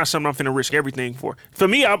 cool. This not something I'm finna risk everything for. For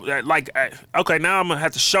me, okay, now I'm gonna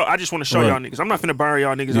have to show. I just want to show Right. y'all niggas. I'm not finna bury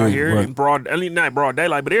y'all niggas Yeah, out here right. in broad. I mean, not broad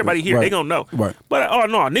daylight, but everybody here, Right. they gonna know. Right. But oh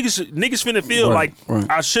no, niggas finna feel Right. like Right.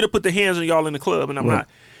 I should have put the hands on y'all in the club, and I'm Right. not.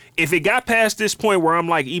 If it got past this point where I'm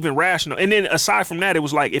like even rational, and then aside from that, it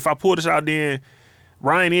was like if I pull this out, then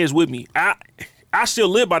Ryan is with me. I still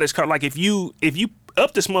live by this card. Like if you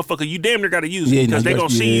up this motherfucker, you damn near got to use it Yeah, because no, they gonna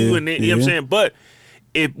see you, and then, you know what I'm saying. But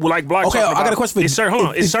if like Block Okay, talking I got about, a question for it's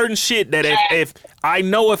you. it's certain shit that if I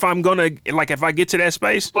know if I'm gonna like if I get to that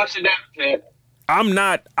space, Push it down, man.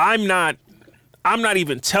 I'm not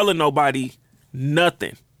even telling nobody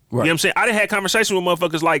nothing. You know what I'm saying? I done had conversations with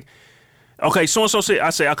motherfuckers like, okay, so and so said. I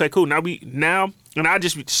say, okay, cool. Now, and I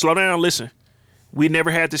just slow down, listen. We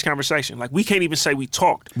never had this conversation. Like, we can't even say we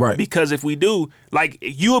talked. Right. Because if we do, like,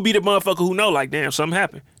 you'll be the motherfucker who know, like, damn, something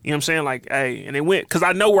happened. You know what I'm saying? Like, hey, and it went. Because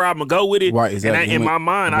I know where I'm going to go with it. Right, exactly. And in my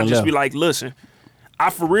mind, I just be like, listen, I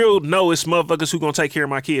for real know it's motherfuckers who going to take care of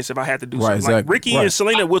my kids if I had to do something. exactly. Like, Ricky Right. and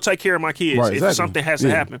Selena will take care of my kids Right, if exactly. something has to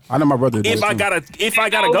Yeah. happen. I know my brother does If I too.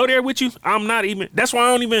 gotta go there with you, I'm not even. That's why I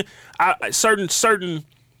don't even. Certain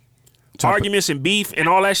arguments and beef and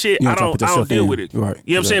all that shit. You I don't put don't yourself deal in. with it. Right,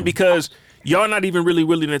 You know what I'm saying? exactly. Because y'all not even really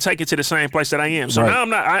willing to take it to the same place that I am. So Right. now I'm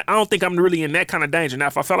not. I don't think I'm really in that kind of danger. Now,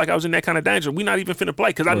 if I felt like I was in that kind of danger, we not even finna play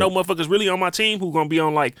because I know motherfuckers really on my team who gonna be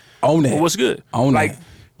on like On that. well, what's good? On like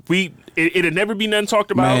that. it'll never be nothing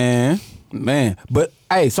talked about. Man. But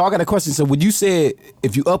hey, so I got a question. So when you said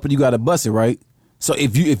if you up it, you gotta bust it, right? So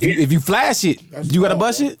if you flash it, you gotta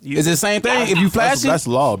bust it? Is it the same thing? If you flash that's it?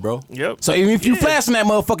 law, bro. Yep. So even if you flashing that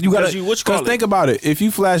motherfucker, you gotta Because think about it. If you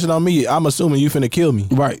flash it on me, I'm assuming you finna kill me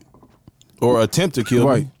right. or attempt to kill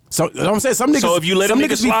Right. me. So you know what I'm saying, some niggas, So if you let some a nigga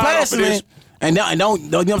niggas be slide off of flashing this- it and don't, you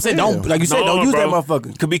know what I'm saying? Don't, like you said, don't use that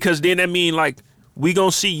motherfucker. Because then that mean like we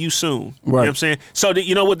gonna see you soon. You know what I'm saying? So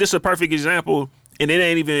you know what? This is a perfect example, and it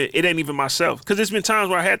ain't even myself. Because there's been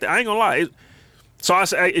times where I had to. I ain't gonna lie. So I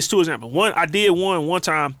say it's two examples. One, I did one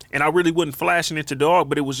time, and I really wasn't flashing into dog,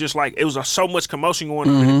 but it was just like it was so much commotion going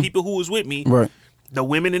on. And the people who was with me, Right. the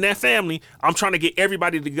women in that family, I'm trying to get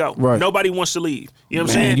everybody to go. Right. Nobody wants to leave. You know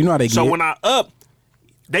what I'm Man, saying? you know how they So get. when I up,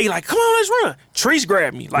 they like, come on, let's run. Trees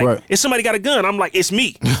grabbed me. Like, Right. if somebody got a gun, I'm like, it's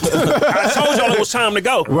me. I told y'all it was time to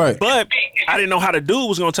go. Right. But I didn't know how the dude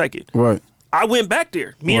was going to take it. Right. I went back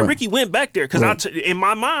there. Me and Right. Ricky went back there because Right. in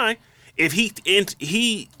my mind, if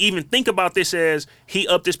he even think about this as he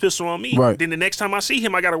upped this pistol on me, Right. then the next time I see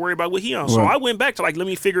him, I got to worry about what he on. So Right. I went back to like, let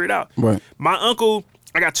me figure it out. Right. My uncle,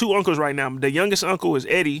 I got two uncles right now. The youngest uncle is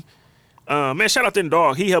Eddie. Man, shout out to the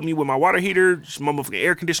dog. He helped me with my water heater, my motherfucking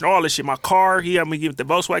air conditioner, all this shit. My car, he helped me get the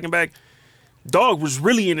Volkswagen back. Dog was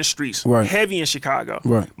really in the streets, Right. heavy in Chicago.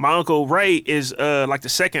 Right. My uncle Ray is like the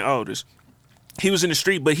second oldest. He was in the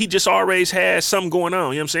street, but he just always had something going on. You know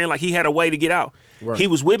what I'm saying? Like he had a way to get out. Right. He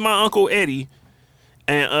was with my uncle Eddie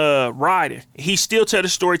and riding. He still tell the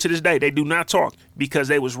story to this day. They do not talk because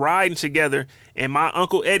they was riding together, and my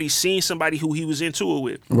uncle Eddie seen somebody who he was into it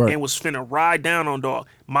with Right. and was finna ride down on dog.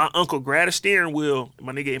 My uncle grabbed a steering wheel,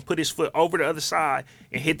 my nigga, and put his foot over the other side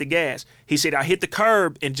and hit the gas. He said, I hit the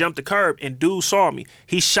curb and jumped the curb, and dude saw me.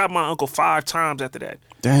 He shot my uncle 5 times after that.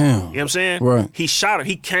 Damn. You know what I'm saying? Right. He shot him.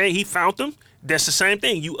 He found him. That's the same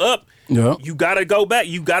thing. You up. Yeah. You gotta go back.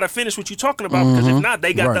 You gotta finish what you talking about because if not,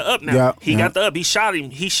 they got Right. the up now. Yeah, He yeah. got the up. He shot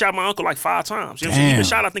him. He shot my uncle like 5 times. You know what I'm saying? He been Damn.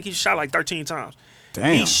 shot. I think he shot like 13 times.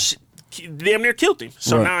 Damn. He damn near killed him.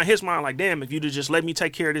 So Right. now in his mind, like, damn, if you'd have just let me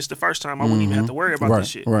take care of this the first time, I wouldn't even have to worry about Right. this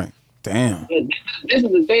shit. Right. Damn. But this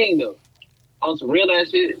is the thing, though. On some real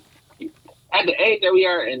ass shit, at the age that we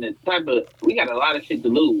are and the type of, we got a lot of shit to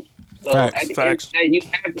lose. So Facts, at the facts. end of the day,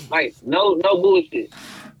 you have to, like, no bullshit.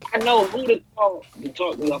 I know who to call to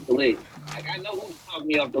talk me off the ledge. Like, I know who's talking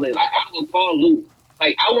me off the list. Like, I will call Lou.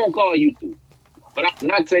 Like, I won't call you two. But I'm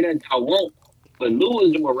not saying that I won't. But Lou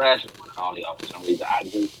is the more rational than all y'all for some reason. I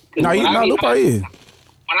do. No, Lou probably is.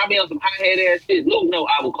 When I be on some high-head ass shit, Lou, no,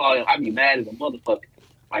 I will call him. I be mad as a motherfucker.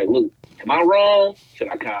 Like, Lou, am I wrong? Should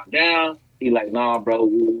I calm down? He like, nah, bro.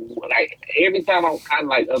 Like, every time I'm kind of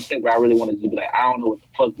like upset where I really want to be like, I don't know what the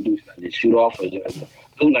fuck to do. Should I just shoot off or just?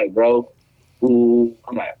 Lou like, bro. Ooh.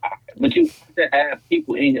 I'm like, but you have to have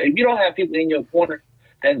people in. If you don't have people in your corner,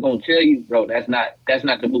 that's gonna tell you, bro. That's not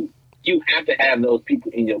the move. You have to have those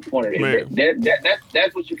people in your corner.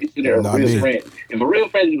 That's what you consider a real friend. If a real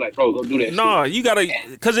friend, you like, bro, go do that. No, shit. You gotta,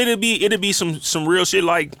 cause it'd be some real shit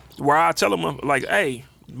like where I tell them like, hey,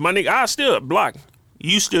 my nigga, I still block.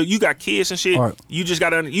 You got kids and shit. Right. You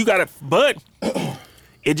gotta, but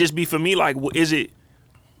it just be for me like, is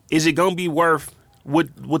it gonna be worth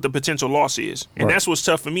what the potential loss is? And that's what's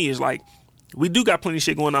tough for me is like, we do got plenty of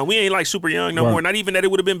shit going on. We ain't like super young no more. Not even that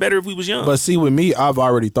it would have been better if we was young. But see, with me, I've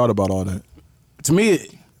already thought about all that. To me,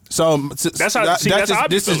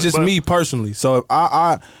 this is just me personally. So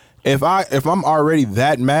if I'm already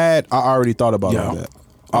that mad, I already thought about all that.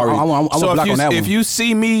 If you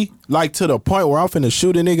see me like to the point where I'm finna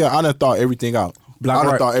shoot a nigga, I done thought everything out.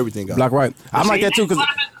 Thought everything out. Black right. I'm like that too because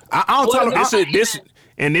I don't tell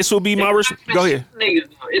him this will be my go ahead.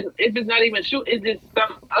 If it's not even shoot, it's just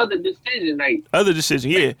some other decision. Like other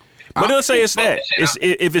decision, yeah. But let's say it's that.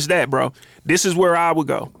 If it's that, bro. This is where I would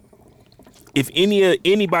go. If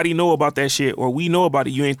anybody know about that shit or we know about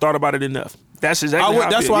it, you ain't thought about it enough. That's exactly how I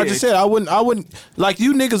that's feel. what I just said. I wouldn't like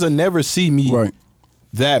you niggas will never see me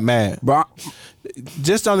that mad. Bro,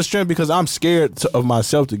 just on the strength because I'm scared of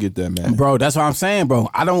myself to get that mad. Bro, that's what I'm saying, bro.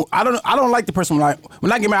 I don't like the person like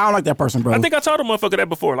when I get mad, I don't like that person, bro. I think I told a motherfucker that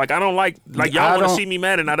before. Like I don't like y'all want to see me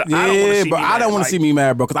mad and I don't want to see me mad. I don't want to see me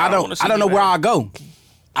mad, bro, because I don't know where I go.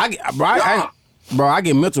 I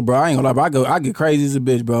get mental, bro. I ain't gonna lie, bro. I get crazy as a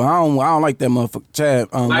bitch, bro. I don't like that motherfucker. Chad,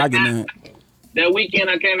 I get mad. That weekend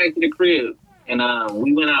I came back to the crib and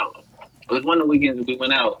we went out. It was one of the weekends that we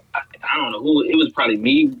went out. I don't know who. It was probably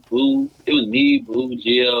me, Boo. It was me, Boo,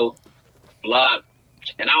 Jill, Block,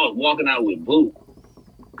 and I was walking out with Boo.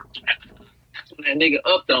 That's when that nigga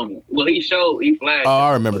upped on me. Well, he flashed. Oh,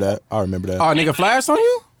 I remember that. Oh, nigga flashed on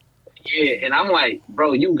you? Yeah, and I'm like,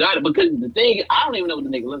 bro, you got it. Because the thing, I don't even know what the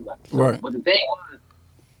nigga looks like. Right. But the thing was,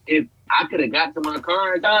 if I could have got to my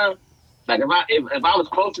car in time, like if I was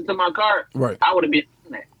closer to my car, I would have been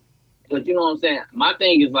in that. But you know what I'm saying? My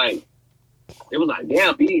thing is like, it was like,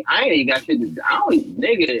 damn, B, I ain't even got shit to do.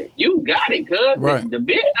 Nigga, you got it, cuz. Right. The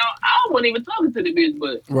bitch, I wasn't even talking to the bitch,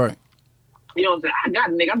 but you know what I'm saying? I got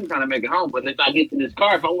it, nigga. I'm just trying to make it home. But if I get to this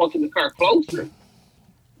car, if I walk to the car closer,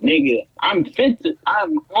 nigga, I'm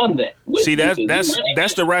on that. See, that's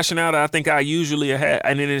the rationale that I think I usually have.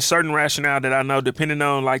 And then there's certain rationale that I know, depending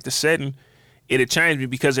on like the setting, it'll change me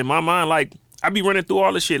because in my mind, like, I be running through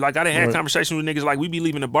all this shit. Like, I done had conversations with niggas, like, we be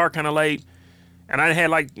leaving the bar kind of late. And I had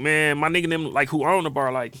like, man, my nigga them like who own the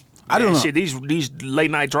bar, like, I don't know. Shit, these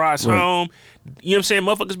late night drives home. You know what I'm saying?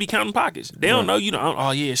 Motherfuckers be counting pockets. They don't know, you know,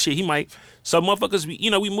 oh yeah, shit, he might. So motherfuckers be,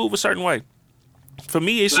 we move a certain way. For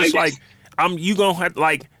me, it's just like, you gonna have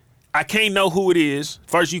like, I can't know who it is.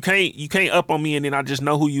 First, you can't up on me and then I just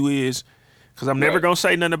know who you is. Cause I'm never gonna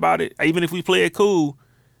say nothing about it. Even if we play it cool,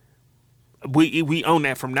 we own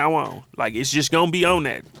that from now on. Like, it's just gonna be on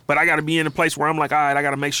that. But I gotta be in a place where I'm like, all right, I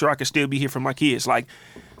gotta make sure I can still be here for my kids. Like,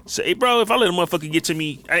 say, bro, if I let a motherfucker get to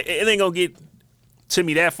me, it ain't gonna get to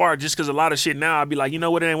me that far just because a lot of shit now, I'd be like, you know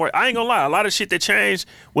what, it ain't work. I ain't gonna lie, a lot of shit that changed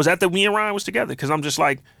was after me and Ryan was together. Cause I'm just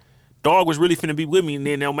like, dog was really finna be with me, and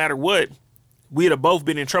then no matter what, we'd have both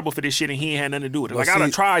been in trouble for this shit and he ain't had nothing to do with it. Like, I done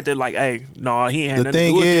tried to like, hey, no, he ain't had nothing to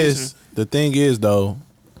do with this. The thing is, though,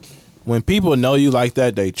 when people know you like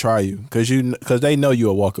that, they try you because they know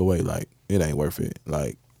you'll walk away. Like, it ain't worth it.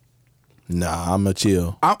 Like, nah, I'm a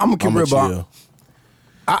chill. I'm a keep real, bro.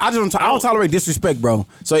 I don't tolerate disrespect, bro.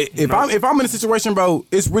 So if I'm in a situation, bro,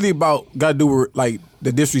 it's really about gotta do with like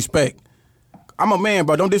the disrespect. I'm a man,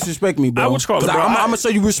 bro. Don't disrespect me, bro. I would call it, bro. I'm gonna show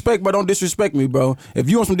you respect, but don't disrespect me, bro. If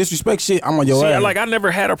you want some disrespect shit, I'm on your ass. Like, I never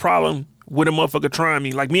had a problem with a motherfucker trying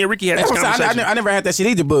me. Like, me and Ricky had this conversation. I never had that shit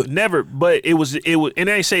either, but never. But it was, and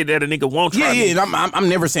they ain't say that a nigga won't try me. Yeah. I'm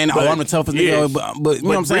never saying, I'm the toughest nigga, but you know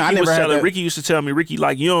what I'm saying. I never had that. Ricky used to tell me, Ricky,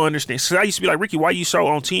 like, you don't understand. So I used to be like, Ricky, why you so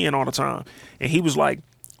on 10 all the time? And he was like,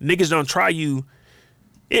 niggas don't try you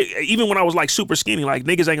even when I was like super skinny, like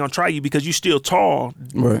niggas ain't gonna try you because you still tall,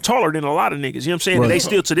 Right. taller than a lot of niggas. You know what I'm saying? Right. They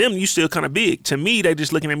still, to them, you still kind of big. To me, they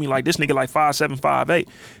just looking at me like this nigga like 5'7", 5'8".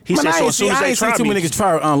 He Man, said, I so ain't as soon see, as I they ain't seen try too me, many niggas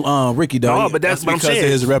try Ricky though. no, but that's what I'm because saying. of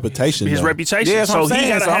his reputation. His though. reputation. Yeah, that's what So I'm he saying.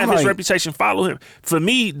 gotta So I'm have his like- reputation follow him. For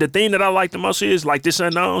me, the thing that I like the most is like this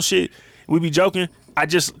unknown shit. We be joking.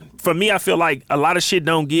 For me, I feel like a lot of shit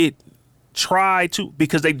don't get tried to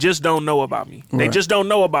because they just don't know about me. They Right. just don't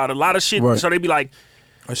know about a lot of shit. Right. So they be like,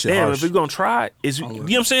 That shit damn, harsh. if we gonna try it, you know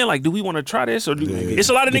what I'm saying? Like, do we want to try this or do it's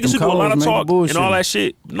a lot of Get niggas who them do a lot of codes, man, talk bullshit. and all that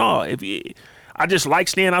shit. No, I just like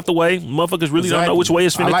staying out the way. Motherfuckers really don't know which way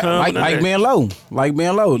it's finna I come. Like none of that. being low. Like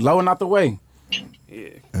being low and out the way.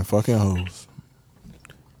 And fucking hoes.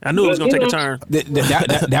 I knew it was gonna take a You turn.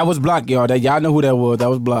 That was Block, y'all. Y'all know who that was. That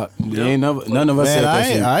was Block. Ain't none of us Man, said that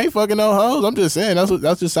shit. I ain't fucking no hoes. I'm just saying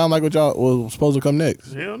that just sound like what y'all was supposed to come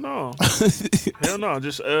next. Hell no. Hell no.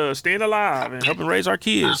 Just staying alive and helping raise our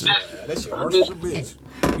kids. Yeah, I'm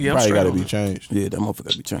Probably straight got to on be it. changed. Yeah, that motherfucker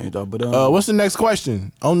gotta be changed though. But What's the next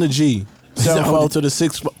question on the G? 7 flow to the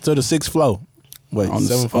sixth flow. Wait, On the-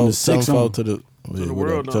 7 on flow, the 7 sixth flow one. to the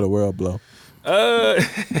world, to the world blow. Uh,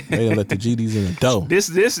 They done let the GDs in the dough.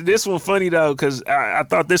 This one funny though, cause I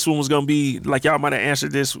thought this one was gonna be like y'all might have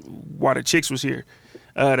answered this while the chicks was here.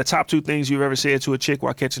 The top 2 things you've ever said to a chick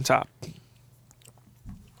while catching top.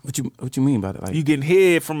 what you mean by that? Like, You getting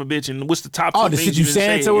head from a bitch, and what's the top 2 Oh, the things shit you done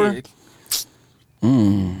saying said? to her?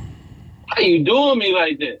 Yeah. How you doing me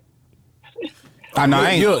like that? I know I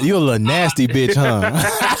ain't. You a little nasty bitch,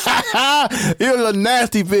 huh? You a little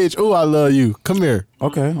nasty bitch. Ooh, I love you. Come here.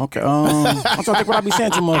 Okay. I'm trying to think what I be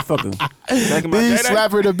saying to motherfucker. Back in my Then you day,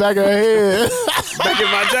 slap her in the back of her head. back in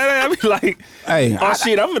my day, I be like, Hey, oh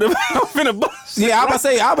shit, I'm finna bust. yeah, I about to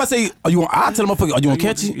say, I tell the motherfucker, you gonna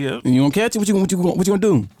catch it? Yeah. You gonna catch it? What you gonna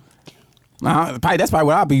do? Nah, that's probably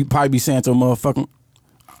what I probably be saying to a motherfucker.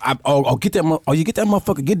 Get that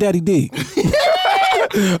motherfucker, get daddy dick.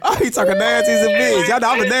 Oh, he talking nasty as a bitch. Y'all know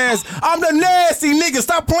I'm the nasty nigga.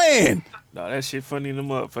 Stop playing. No, that shit funny in the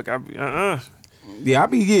motherfucker. I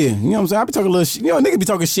be, Yeah, you know what I'm saying? I be talking a little shit. You know, niggas be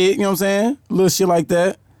talking shit, you know what I'm saying? A little shit like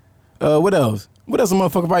that. What else? What else a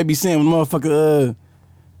motherfucker probably be saying when a motherfucker,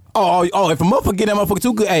 if a motherfucker get that motherfucker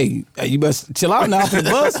too good, hey, you better chill out now for the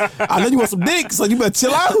bus. I know you want some dick, so you better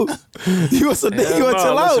chill out. You want some dick, you better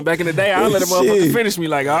chill listen, out. back in the day, I let a motherfucker Shit. finish me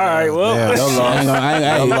like, all right, well. Yeah,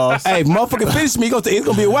 no loss. Hey, if motherfucker finish me, it's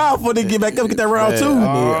gonna be a while before they get back up and get that round two.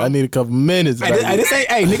 I need a couple minutes. Hey, this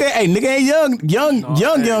ain't, nigga ain't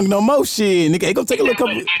young no more shit. Nigga ain't gonna take a little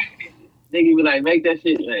couple. Nigga be like, make that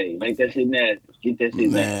shit nasty. Get that shit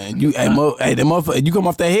nasty. Man, that motherfucker, you come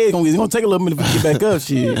off that head, it's gonna take a little minute to get back up,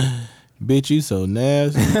 shit. Bitch, you so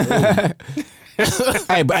nasty.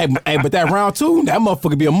 but that round 2, that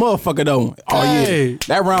motherfucker be a motherfucker though. Oh Hey. yeah,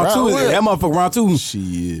 that round 2, Round what? that motherfucker round 2.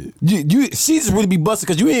 Shit. She just really be busting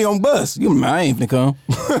because you ain't gonna bust. I ain't finna come.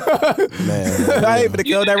 Man. I ain't finna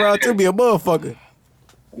come. That round 2 be a motherfucker.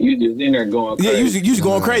 You just in there going Yeah, crazy. you just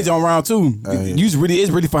going crazy on round 2. It's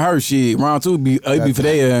really for her shit. Round 2 be for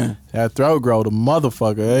their. That throat grow the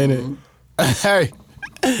motherfucker, ain't it? Hey,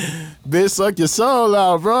 bitch, suck your soul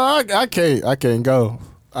out, bro. I can't go.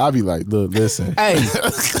 I'll be like, look, listen. Hey,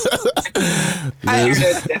 hey,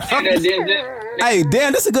 Hey,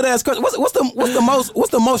 damn, this is a good ass question. What's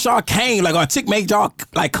the most y'all came like? Or a chick made y'all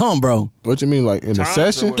like come, bro? What you mean, like in the Times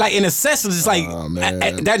session? or what? Like in a session, just like Oh, man.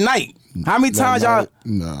 at that night. How many times y'all?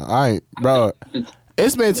 No, I ain't, bro.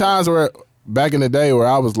 It's been times where back in the day where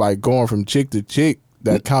I was like going from chick to chick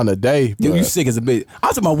that kind of day. You but, sick as a bitch. I'm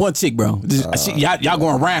talking about one chick, bro. Y'all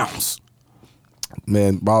going rounds.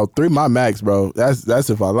 man, about 3 my max, bro. That's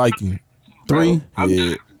if I like you. 3.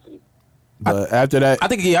 Yeah. But after that, I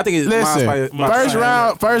think it's listen, first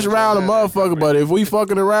round, a motherfucker. But if we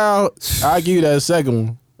fucking around, I'll give you that second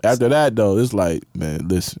one. After that, though, it's like, man,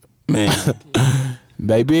 listen, man.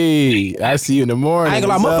 baby, I see you in the morning. I ain't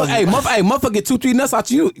gonna lie, motherfucker get 2-3 nuts out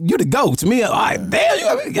you the go to me. All right, damn, you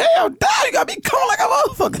gotta be cold like a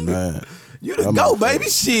motherfucker. Man. You the goat, baby.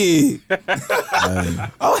 Shit.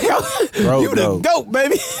 Oh hell, Bro, you the goat,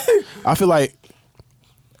 baby. I feel like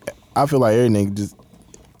every nigga just,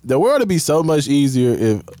 the world would be so much easier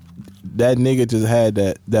if that nigga just had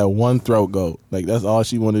that one throat goat. Like that's all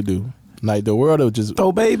she want to do. Like the world would just,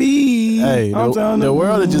 Oh baby. hey, the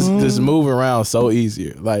world would just move around so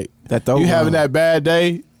easier. Like That throat you having goat. that bad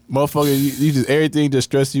day, motherfucker, you just everything just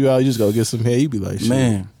stress you out. You just go get some hair. You be like, shit,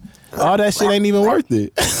 Man. all that shit ain't even worth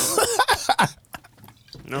it.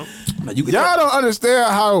 No. Y'all don't understand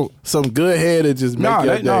how some good head would just make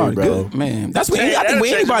your day, bro. good, man. That's what I think That'll with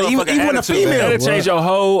change anybody, your even motherfucking with a attitude, female. man. That'll change your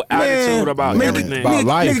whole attitude about man, everything. About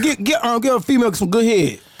life. Nigga, get a female some good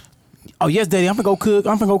head. Oh yes, daddy. I'm finna go cook.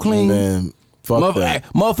 I'm finna go clean. Man, fuck that.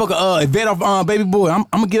 Motherfucker, vet off baby boy. I'm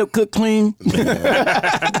gonna get up, cook, clean. You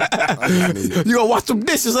gonna wash some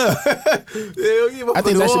dishes, huh? I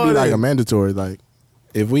think that should be like a mandatory. Like,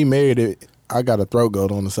 if we married it, I got a throat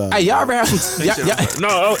goat on the side. Hey, y'all ever have some?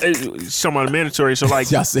 No, it's somewhat mandatory. So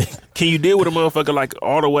like, Y'all see. can you deal with a motherfucker like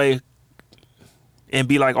all the way and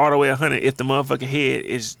be like all the way 100 if the motherfucking head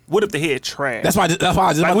is? What if the head trash? That's why. I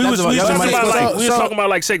just Like we was talking about so- talking about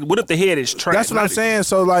like sex. What if the head is trash? That's what I'm saying.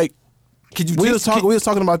 So like, we was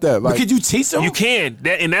talking about that. Like, could you teach them? You can,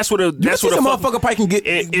 and that's what a That's what a motherfucker probably can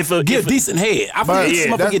get. Get decent head. I But- forget yeah,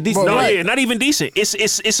 motherfucker that's- get decent. No, head. yeah, not even decent.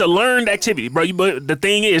 It's a learned activity, bro. But the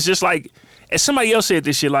thing is, just like as somebody else said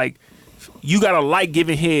this shit, like you gotta like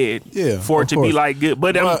giving head for it of to be course. like good.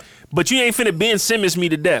 But you ain't finna Ben Simmons me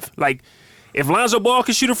to death. Like if Lonzo Ball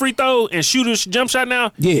can shoot a free throw and shoot a jump shot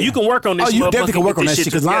now, you can work on this. Oh, you definitely can work on that shit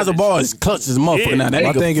because Lonzo Ball is clutch as a motherfucker Yeah. now. That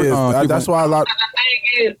my nigga thing is that's why a lot. The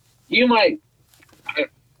thing is, you might,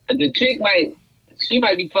 the chick she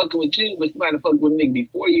might be fucking with you, but she might have fucked with a nigga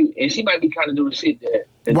before you, and she might be trying to do the shit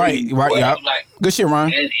that Right, yeah. like, Good shit,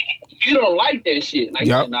 Ryan. and you don't like that shit. Like,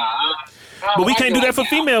 Yep. nah. But we can't do that for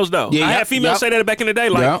females though. Yeah, I yep, had females yep. say that back in the day.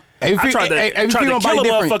 Like Yep. Every I tried to female kill a body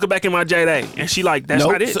different. motherfucker back in my J-Day, and she like that's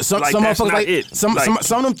Nope. not it. Some like, some that's motherfuckers not like it. some Like,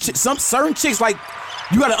 some of them some certain chicks like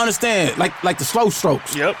you gotta understand like the slow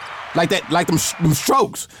strokes. Yep. Like that like them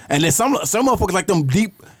strokes. And then some motherfuckers like them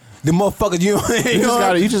deep. The motherfuckers,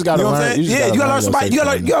 you just gotta know what I'm learn. saying? You gotta learn somebody. You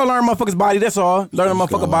gotta learn motherfucker's body. That's all. Learn a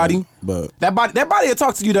motherfucker body. But That body will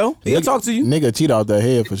talk to you though. He'll talk to you. nigga cheat out that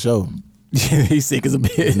head for sure. He's sick as a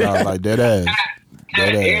bitch. No, like dead ass.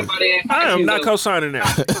 Dead ass. Everybody ain't I am fucking not you, co-signing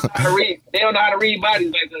that. they don't know how to read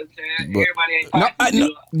bodies like us, Chad. Everybody ain't fucking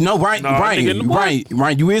you. Ryan, No,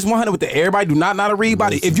 nigga, you is 100 with the everybody do not know how to read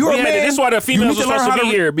body. If you're a Yeah, man, this is why the you females need are to learn supposed how to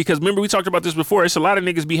be to here because remember we talked about this before. It's a lot of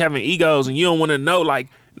niggas be having egos and you don't want to know like,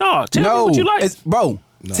 no, tell me what you like. Bro.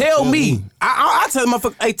 Tell me. I tell the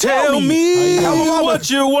motherfucker, hey, tell me what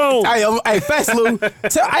you want. Hey, fast Lou.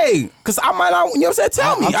 Cause I might not, you know what I'm saying?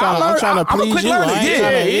 Tell me. I'm trying to I'm a please quick you. learner.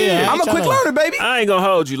 Yeah. I'm a quick learner, baby. I ain't gonna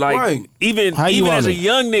hold you. Like Right. even How you as want a it?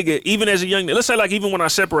 young nigga, let's say like even when I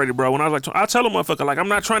separated, bro, when I was like, I tell a motherfucker like I'm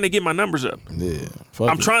not trying to get my numbers up. Yeah. Fuck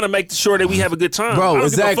I'm it. trying to make sure that we have a good time. Bro, I don't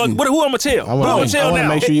exactly. Give a fuck. Who I'm gonna tell? I Who I'm want gonna to tell now?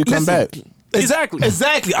 make sure you come Listen. back. Exactly.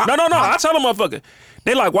 No. I tell a motherfucker.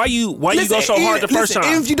 They like, why you go so hard the first time?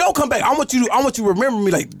 If you don't come back, I want you to remember me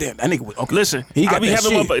like, damn, that nigga was okay. Listen, he got I be that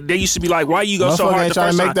having shit. motherfuckers. They used to be like, "Why you go so Motherfucker hard ain't the trying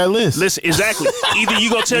first to time?" make that list. Listen, exactly. Either you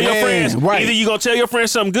gonna tell your Man, friends, right. either you gonna tell your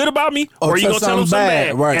friends something good about me, or you tell gonna tell them something something bad,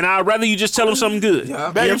 bad. right. And I'd rather you just tell them something good. You know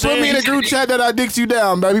what Baby, I'm put me in saying? a group chat that I dicks you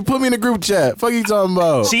down, baby. Put me in a group chat. Fuck you talking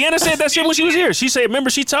about? Sienna said that shit when she was here. She said, remember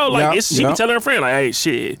she told like she be telling her friend like, "Hey,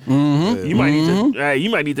 shit, you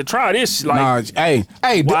might need to try this." Like, Nah,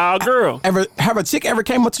 hey, wild girl. Have a chick ever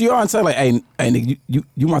came up to you and said like, "Hey, nigga,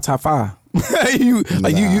 you my top 5." you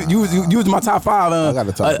was my top 5. I got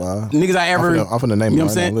a top 5. Niggas I ever. I'm finna name you know it what I'm right now.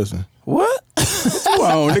 saying? Listen. What? What you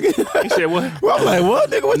on, nigga? He said what? Well, I'm like, what,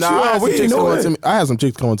 nigga? What Nah, you I had on? some We ain't chicks know coming it. to me. I had some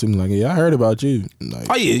chicks coming to me like, "Yeah, I heard about you." Like,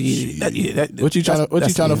 Oh yeah. what you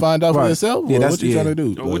trying to find out for yourself? Yeah, Or that's what you trying to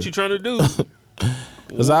do? Or what you trying to do?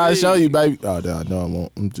 Cause I show you, baby. Oh, no, I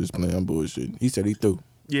won't. I'm just playing. I'm bullshitting. He said he through.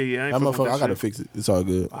 Yeah, I ain't That fucking with motherfucker, that I gotta shit. fix it. It's all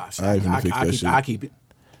good. I ain't finna fix that shit. I keep it.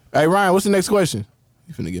 Hey, Ryan, what's the next question?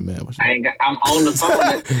 You finna get mad. I'm on the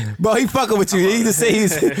phone. Bro, he fucking with you. He just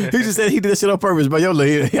said he did that shit on purpose. But yo,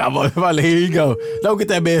 here you go. Don't get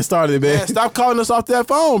that man started, man. Man, stop calling us off that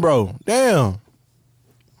phone, bro. Damn.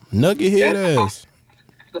 Nugget head ass.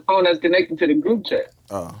 The phone that's connected to the group chat.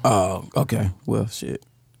 Oh, okay. Well, shit.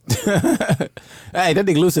 Hey, that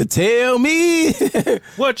nigga Lou said, "Tell me."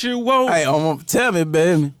 What you want? Hey, tell me,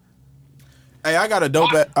 baby. Hey, I got a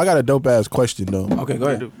dope ass question though. Okay, go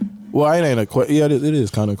ahead. Well, it ain't a question. Yeah, it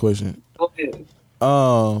is kind of a question. Okay.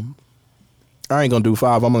 I ain't gonna do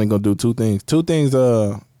 5. I'm only gonna do 2 things. 2 things.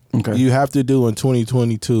 Okay. You have to do in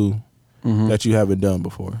 2022 that you haven't done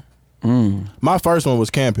before. My first one was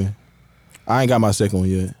camping. I ain't got my second one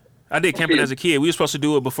yet. I did camping as a kid. We were supposed to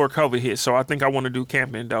do it before COVID hit, so I think I want to do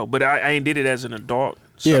camping though. But I ain't did it as an adult.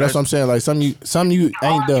 So Yeah, that's what I'm saying. Like some you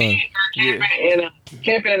ain't done.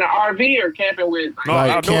 Camping in an RV or camping with No,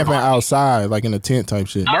 Like outdoor. camping outside, like in a tent type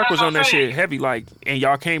shit. Mark was on that shit heavy, like, and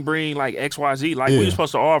y'all can't bring like XYZ. Like, we Yeah. were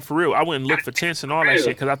supposed to all for real. I wouldn't look for tents and all that shit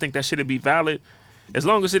because I think that shit'd be valid. As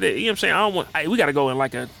long as it, you know what I'm saying? I don't want, we got to go in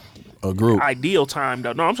like a group. ideal time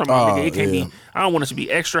though. No, I'm talking about, nigga, it can't yeah. be, I don't want it to be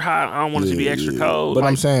extra hot. I don't want it to be extra cold. But Like,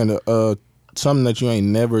 I'm saying, something that you ain't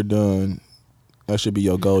never done, that should be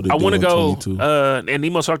your goal to do I want to in go, 22. and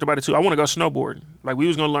Nemo talked about it too. I want to go snowboarding. Like, we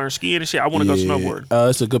was going to learn skiing and shit. I want to go snowboarding.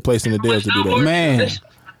 It's a good place in the Dales to do that. Man,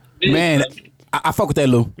 Man, I fuck with that,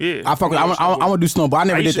 Lou. Yeah. I fuck with. I want to do snowboard. I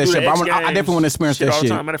never I did used to that do shit, the but X I definitely want to experience shit that all the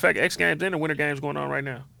shit. time. Matter of fact, X Games and the Winter Games going on right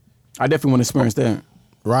now. I definitely want to experience that.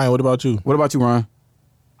 Ryan, what about you? What about you, Ron?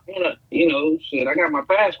 Shit, I got my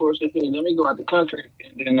passport, so shit, let me go out the country.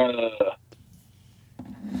 And then,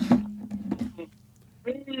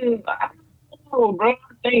 I don't know, bro. I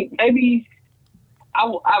think maybe I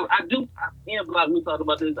do. Block, we talked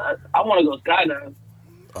about this. I want to go skydiving.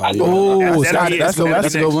 Oh,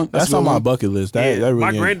 that's a good one. That's on my bucket list. That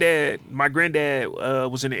really my granddad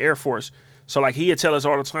was in the Air Force, so like he'd tell us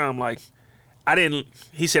all the time, like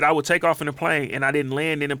he said I would take off in a plane and I didn't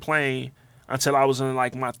land in a plane until I was in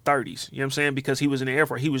like my 30s. You know what I'm saying? Because he was in the Air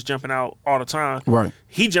Force, he was jumping out all the time. Right.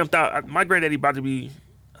 He jumped out. My granddaddy about to be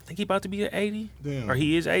at 80, or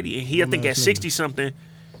he is 80, and I think at 60 something.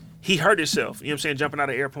 He hurt himself, you know what I'm saying, jumping out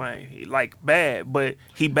of an airplane. Like, bad, but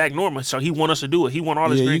he back normal, so he want us to do it. He want all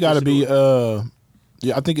his you grandkids got to to be, do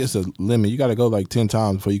it. I think it's a limit. You got to go like 10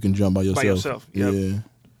 times before you can jump by yourself. By yourself, yep. Yeah.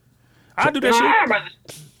 I do that shit.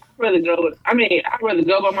 I'd rather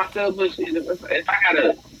go by myself, but shit, if I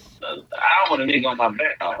gotta, I don't want a nigga on my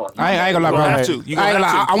back. I ain't gonna lie, bro. have to. You I ain't gonna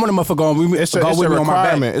lie. I want a motherfucker going with me. It's a with me on my back.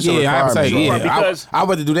 requirement. It's a I would say, requirement. Because- I'd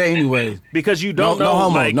rather do that anyway. Because you don't No know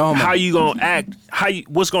homo, like no homo. how you gonna act,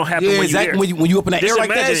 what's gonna happen Yeah, when exactly. you there. When you up in the Just air like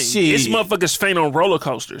that, imagine, shit. This motherfuckers faint on roller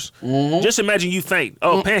coasters. Just imagine you faint.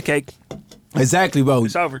 Oh, pancake. Exactly, bro.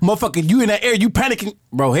 It's over. Motherfucker, you in that air, you panicking.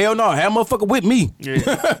 Bro, hell no. Have a motherfucker with me. Yeah.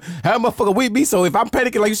 Have a motherfucker with me. So if I'm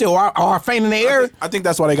panicking, like you said, or I faint in the air. I think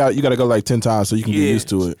that's why you got to go like 10 times so you can get used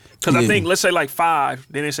to it. Because I Yeah. think, let's say like 5,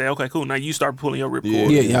 then they say, okay, cool, now you start pulling your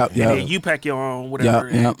ripcord. Yeah. And then you pack your own, whatever.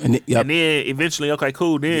 Yeah. And And then eventually, okay,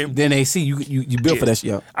 cool, then they see you built for that shit.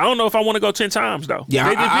 Yeah. I don't know if I want to go 10 times though.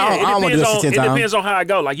 Yeah, It I don't wanna do that shit 10 It times. depends on how I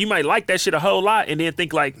go. Like you might like that shit a whole lot and then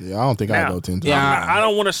think like, Yeah, I don't think I'd now, go 10 times. Yeah. I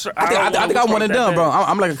don't want to. I think I'm one and done, bro.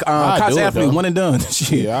 I'm like a college do it, athlete, though. one and done.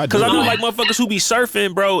 Shit. Yeah, I do. Because I know like motherfuckers who be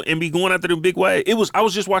surfing, bro, and be going after them big waves. I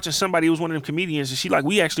was just watching somebody. It was one of them comedians, and she like,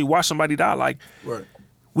 we actually watched somebody die. Like,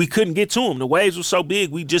 we couldn't get to him. The waves were so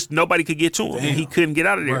big, nobody could get to him, and he couldn't get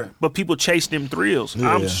out of there. Right. But people chase them thrills.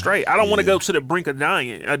 Yeah. I'm straight. I don't want to go to the brink of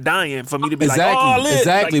dying for me to be Exactly. like, oh, lit.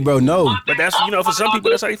 Exactly, Like, bro. No. But that's for some people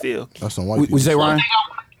that's how they feel. That's some white Would people. you say, Ryan?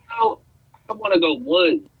 I want to go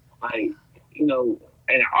wood, like in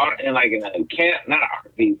a camp, not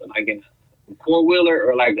an RV, but like in a 4-wheeler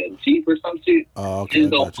or like a Jeep or some shit. Oh, okay,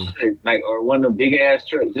 Just go got you. mud, like or one of them big ass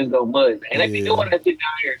trucks. Just go mud, and they be doing that shit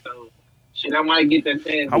down here. So shit, I might get that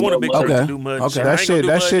chance. I want a big truck Okay. to do mud. and Okay. shit. I That ain't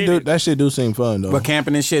gonna shit, do mud in it. that shit do seem fun though. But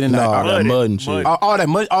camping and shit and No, that. that mud and shit. All that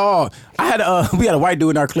mud. Oh, I had we had a white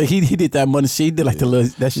dude in our clique. He did that mud and shit. He did like the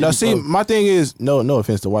little that shit. Now, see, my thing is, no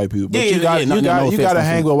offense to white people, but you got no to offense,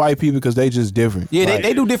 hang with white people because they just different. Yeah, Like-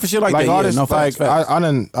 they do different shit like that. all Yeah, this, no facts, facts. I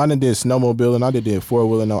done did snowmobiling, I did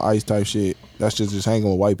 4-wheeling on ice type shit. That's just hanging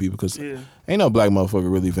with white people because ain't no black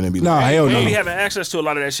motherfucker really finna be No, like, hell They no. don't be having access to a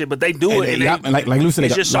lot of that shit, but they do And it. they- And yeah, like Lou said, they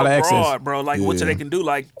it's got just a lot so of access. broad, bro. Like what Yeah. they can do.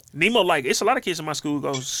 Like Nemo, like it's a lot of kids in my school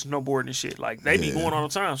go snowboarding and shit. Like they be going all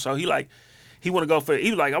the time. So he want to go for.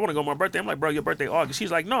 He was like, I want to go on my birthday. I'm like, bro, your birthday August.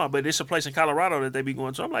 He's like, no, but it's a place in Colorado that they be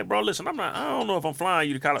going to. I'm like, bro, listen, I don't know if I'm flying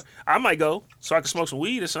you to Colorado. I might go so I can smoke some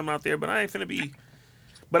weed or something out there, but I ain't finna be.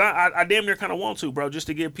 But I damn near kind of want to, bro, just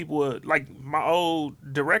to give people like my old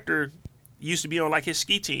director used to be on like his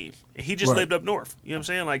ski team, and he just Right. lived up north. You know what I'm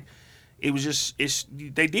saying? Like it was just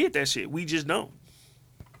they did that shit. We just don't.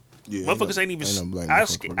 yeah, Motherfuckers ain't even no black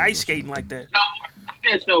ice motherfucker doing skating like that. I've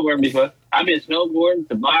been snowboarding before. I've been snowboarding,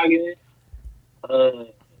 tobogganing,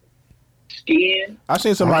 skiing. I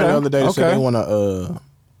seen somebody Okay, the other day that said okay. they want to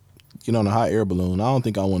get on a hot air balloon. I don't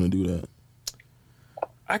think I want to do that.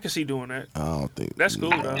 I can see doing that. I don't think That's cool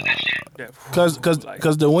though. That-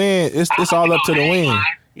 Cause the wind, it's all up to the wind.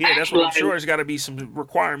 yeah, that's what I'm sure. It's got to be some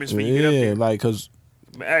requirements when you get up Yeah, there. like cause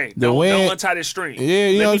Hey, the don't wind- untie this string. yeah,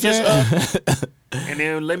 you let know me what I'm just saying. and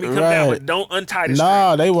then let me come down, Right. but don't untie this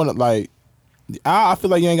Nah, they want to like. I feel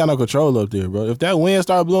like you ain't got no control up there, bro. If that wind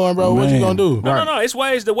start blowing, bro, what you Man. gonna do? string. No. It's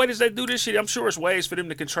ways. The way that they do this shit, I'm sure it's ways for them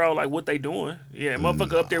to control like what they doing. Yeah,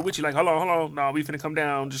 motherfucker up there with you, like, hold on. No, we finna come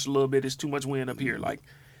down just a little bit. It's too much wind up here. Like,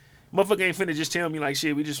 motherfucker ain't finna just tell me like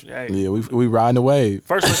shit. We just hey. Yeah, we riding the wave.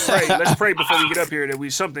 First, let's pray. Let's pray before we get up here that we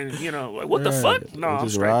something, like, what the fuck? No, We I'm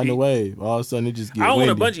just straight. riding the Pete. wave. All of a sudden, it just get I don't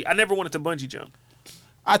want windy. to bungee. I never wanted to bungee jump.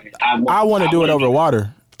 I want to do it over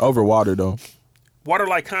water. Over water though. Water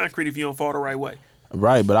like concrete if you don't fall the right way.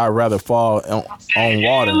 Right, but I'd rather fall on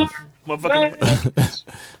water. Motherfucker, As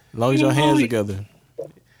long as your hands together.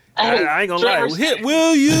 I ain't gonna lie. Hit,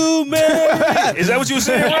 will you marry? Is that what you were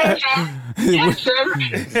saying? Ryan?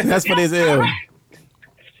 That's for this L.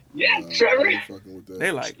 Yeah, Trevor. I ain't fucking with that.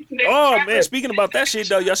 They like, oh man. Speaking about that shit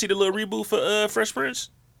though, y'all see the little reboot for Fresh Prince?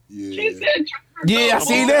 She Yeah. said Trevor. Yeah, I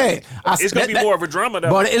see that. It's gonna be more of a drama though.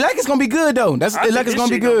 But it like it's gonna be good though. It I like think it's this gonna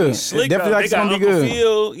be shit good. slick, It definitely though. like They it's got gonna be Uncle good. Phil,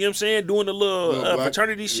 you know what I'm saying, doing the little Black-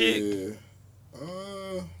 fraternity shit.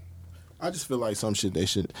 Yeah. I just feel like some shit they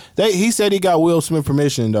should. He said he got Will Smith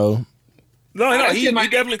permission though. No, he shit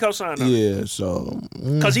might- definitely co-signed on it. Yeah, so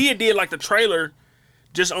Cause he had did like the trailer,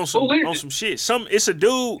 just on some Who is on it? some shit. It's a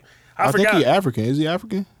dude. I think forgot. he African. Is he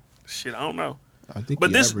African? Shit, I don't know. I think. But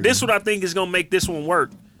he this African. what I think is gonna make this one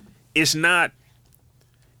work. It's not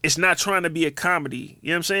trying to be a comedy. You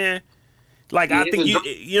know what I'm saying? Like I Yeah, think it's you a-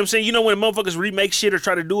 know what I'm saying. You know when motherfuckers remake shit or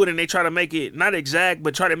try to do it and they try to make it not exact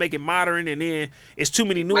but try to make it modern and then it's too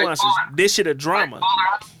many nuances. This shit a drama.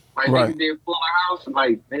 Like Right. niggas did Fuller House,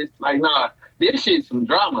 like it's like nah, this shit's some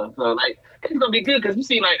drama. So like it's gonna be good because you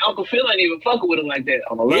see like Uncle Phil ain't even fucking with him like that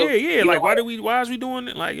on the low. Yeah. You Like know, why is we doing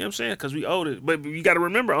it? Like you know what I'm saying? Because we owed it. But you got to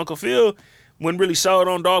remember, Uncle Phil wasn't really sold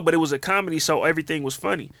on dog, but it was a comedy, so everything was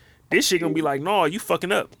funny. This shit gonna be like, no, you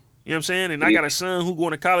fucking up. You know what I'm saying? And I got a son who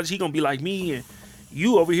going to college. He gonna be like me, and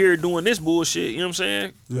you over here doing this bullshit. You know what I'm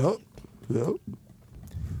saying? Yep.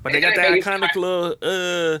 But they got that iconic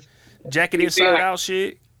little jacket inside out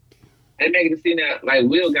shit. they making it seem that like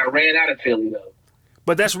Will got ran out of Philly though.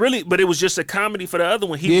 But it was just a comedy for the other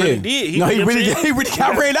one. He Yeah. really did. No, you he know what I'm really saying? he really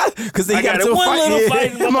got ran out because he I got got into a one fight. little Yeah.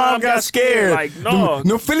 fight and my mom got scared. Like, no.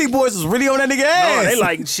 No Philly boys was really on that nigga No, ass. they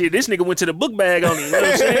like shit. This nigga went to the book bag on him. You know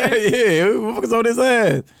what I'm saying? yeah, who the fuck is on his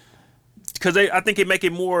ass? Because I think it make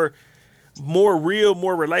it more real,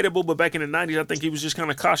 more relatable. But back in the 90s, I think he was just kind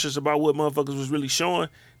of cautious about what motherfuckers was really showing.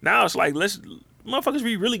 Now it's like, motherfuckers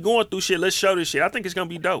be really going through shit. Let's show this shit. I think it's gonna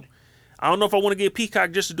be dope. I don't know if I want to get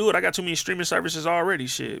Peacock just to do it. I got too many streaming services already.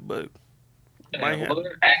 Shit, but might happen.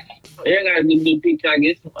 You gotta do Peacock.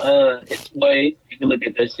 It's way you can look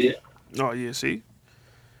at that shit. Oh yeah, see,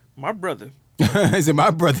 my brother. Is it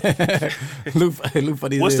my brother? Luke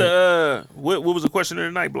funny as What's hell. the what was the question of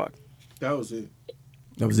the night, Block? That was it.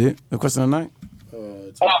 That was it? The question of the night?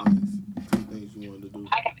 Two things you wanted to do.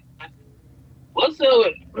 What's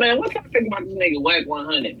up, man? What y'all think about this nigga Wack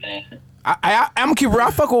 100, man? I'm gonna keep real.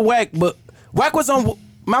 I fuck with Wack, but Wack was on. I'm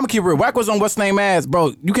gonna keep real. Wack was on what's name ass,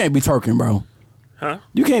 bro. You can't be twerking, bro. Huh?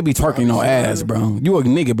 You can't be twerking no ass, bro. You a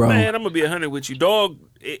nigga, bro. Man, I'm gonna be 100 with you, dog.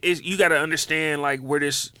 You gotta understand like where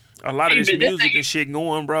a lot of this music and shit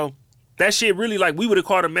going, bro. That shit really like we would have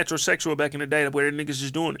called him metrosexual back in the day, where the niggas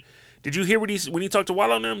just doing it. Did you hear when he talked to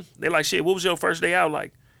Wallow on them? They like, shit, what was your first day out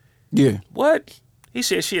like? Yeah. What? He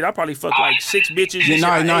said, shit, I probably fucked like 6 bitches.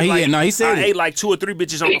 Yeah, and shit. he said I it. ate like 2 or 3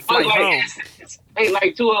 bitches on the flight home. Ain't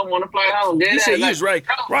like 2 of them on the flight home. He said he was right.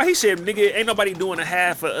 Right, he said, nigga, ain't nobody doing a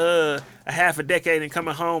half a decade and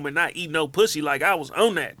coming home and not eating no pussy. Like I was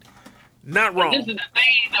on that. Not But wrong. this is the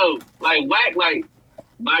thing, though. Like, Wack, like,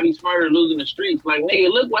 Bobby Smurder losing the streets. Like, nigga,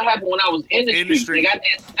 look what happened when I was in the streets. Nigga, I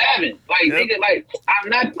did 7. Like, Yep. nigga, like, I'm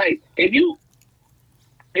not, like, if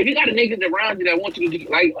you got a nigga around you that want you to do,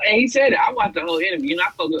 like, and he said it. I watched the whole interview. You know,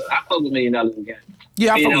 I fuck with $1 million again.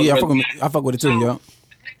 Yeah, You I fuck with it too, yo.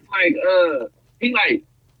 Like, he like,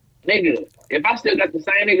 nigga, if I still got the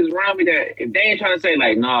same niggas around me that if they ain't trying to say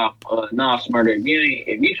like, nah, Smurder, if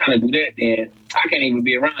you trying to do that, then I can't even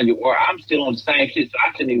be around you, or I'm still on the same shit, so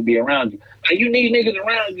I shouldn't even be around you. Like, you need niggas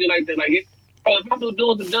around you like that. Like, if I'm still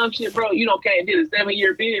doing some dumb shit, bro, you don't can't do a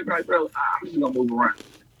 7-year period, bro. I'm just gonna move around.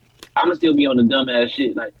 I'm gonna still be on the dumb ass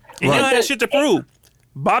shit, like. And you had shit to prove.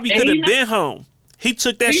 Bobby And could he have not- been home. He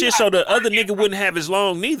took that He shit not- so the other nigga wouldn't have as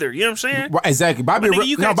long neither. You know what I'm saying? Right, exactly. Bobby, Nigga,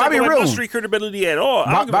 you can't Bobby take away my real. street credibility at all.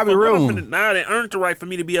 I don't give a Bobby fuck. real. I'm finna- Nah, they earned the right for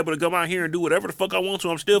me to be able to go out here and do whatever the fuck I want to.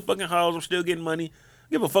 I'm still fucking hoes. I'm still getting money.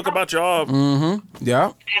 Give a fuck about y'all. Yeah.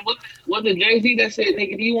 And what the Jay-Z that said,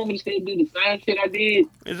 nigga, do you want me to still do the same shit I did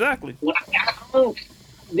Exactly. when I got home?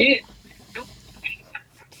 Did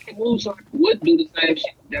move so I would do the same shit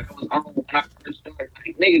that I was on when I first started.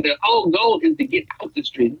 Like, nigga, the whole goal is to get out the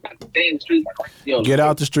street, not to stay in the streets. Like, Get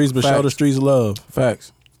out the streets, but show Facts. the streets love.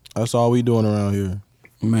 Facts. That's all we doing around here.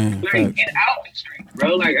 Man. Like, Facts. get out the street,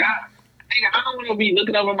 bro. Like, I don't want to be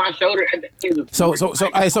looking over my shoulder at the end of So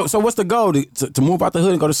what's the goal to move out the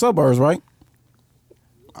hood and go to suburbs, right?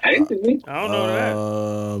 Basically. I don't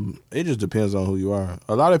know that. It just depends on who you are.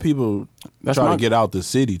 A lot of people That's try my- to get out the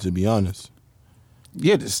city, to be honest.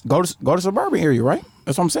 Yeah, just go to suburban area, right?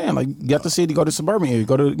 That's what I'm saying. Like, get the city, go to suburban area,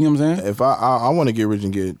 go to, you know what I'm saying? If I want to get rich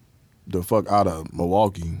and get the fuck out of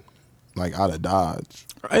Milwaukee, like out of Dodge.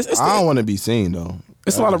 I don't want to be seen though.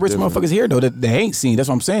 It's a lot of rich motherfuckers here though that they ain't seen. That's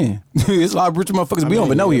what I'm saying. It's a lot of rich motherfuckers we don't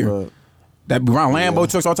even know here. That be around Lambo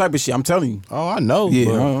trucks, all type of shit. I'm telling you. Oh, I know. Yeah,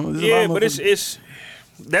 but there's a lot Yeah, of but motherfuckers- it's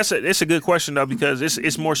it's a good question though, because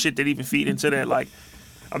it's more shit that even feed into that. Like,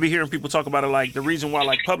 I be hearing people talk about it, like the reason why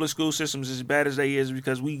like public school systems is as bad as they is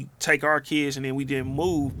because we take our kids and then we didn't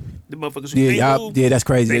move. The motherfuckers who didn't move, that's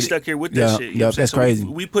crazy. They stuck here with that shit. You know what I'm saying? That's crazy.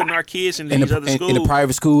 We putting our kids in these other schools, in the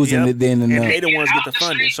private schools, Yep. and then and they the ones get the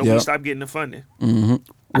funding, so we stop getting the funding. Mm-hmm.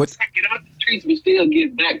 What? Get out the streets, but still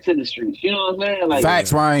get back to the streets. You know what I'm saying? Like,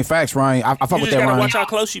 Facts, Ryan. I fuck You with just that, gotta Ryan. watch how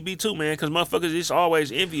close you be too, man, because motherfuckers is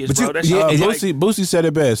always envious, But bro. you- That's yeah, like, Boosie said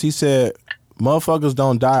it best. He said, "Motherfuckers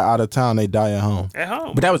don't die out of town; they die at home." at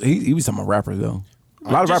home. But that was he was talking about rappers though.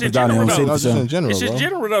 A lot of Just rappers in down there in the general, city though. for Just in sure. general, It's just bro.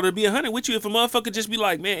 general though to be 100 with you. If a motherfucker just be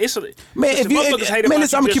like, man, it's a Man, listen, if you- motherfuckers hate man, about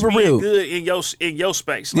listen, I'ma you keep just it real. being good in your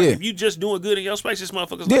space. Like Yeah. if you just doing good in your space, this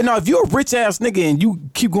motherfuckers. Yeah, like, no, if you're a rich ass nigga and you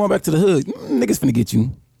keep going back to the hood, niggas finna get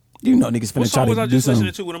you. You know niggas finna what try song was to I do just something.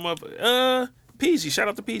 listening to with a motherfucker? Peasy, shout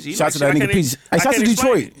out to Peasy. He Shout out to that nigga Peasy. Hey, shout out to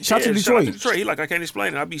Detroit. Shout out to Detroit. He like, I can't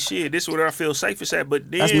explain it. I be shit. This is where I feel safest at. But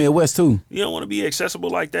then That's Midwest too. you don't want to be accessible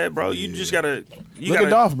like that, bro. You just gotta. You Look gotta at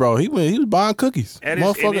Dolph, bro. He was buying cookies. at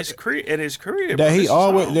his career. At his career, That bro. he This is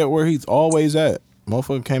always home. that where he's always at.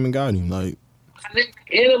 Motherfucker came and got him. Like, and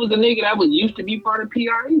it was a nigga that was used to be part of PRE.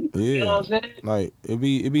 You Yeah. know what I'm saying? like it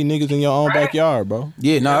be niggas in your own backyard, bro.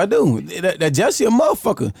 Yeah, no, I do. That Jesse a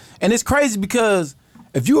motherfucker. And it's crazy because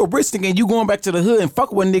if you a rich nigga and you going back to the hood and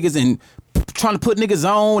fucking with niggas and trying to put niggas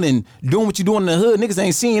on and doing what you doing in the hood, niggas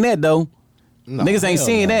ain't seeing that though. No, Niggas ain't hell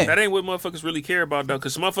seeing no. that. That ain't what motherfuckers really care about though,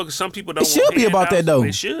 because some people don't. It should want be about that, handouts. though.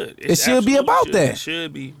 It should. It should be absolutely about should. that. It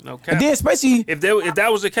should be. No cap. And then especially if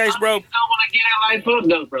that was the case, bro. Don't want to get that life up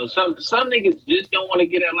though, bro. Some niggas just don't want to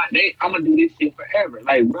get that life. I'm gonna do this shit forever.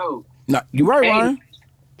 Like, bro, nah, you right, hey, Ryan.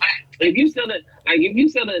 if you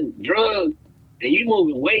selling drugs and you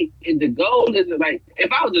moving weight, and the goal is like,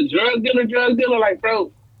 if I was a drug dealer, like,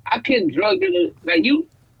 bro, I couldn't drug dealer like you.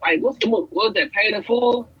 Like, what was that Pay the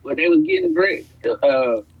Fool? Where they was getting bread?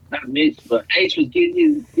 Not Mitch, but H was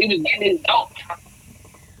getting his dope.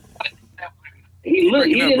 He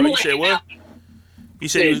Breaking up, didn't bro. You look said like what? You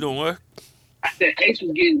said he was doing what? I said H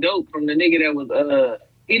was getting dope from the nigga that was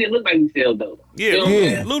he didn't look like he sell dope. Yeah, You know what I'm Yeah.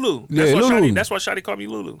 saying? Lulu. Yeah, That's why Lulu. That's why Shotty called me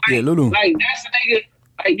Lulu. Yeah, Lulu. Like, that's the nigga.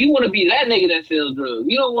 Like, you want to be that nigga that sells drugs.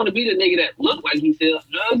 You don't want to be the nigga that look like he sells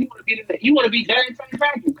drugs. You want to be James St.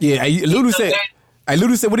 Patrick. Yeah, hey, Lulu said. Hey,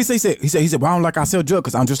 Lulu said, what did he say? He said, well, I don't like I sell drugs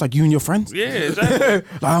because I'm just like you and your friends. Yeah, exactly.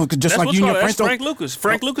 Like, just That's like what's you and called. your That's friends. don't- Frank Lucas.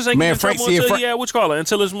 Frank Lucas ain't Man, getting in Frank- trouble yeah, until Frank- he had what you call it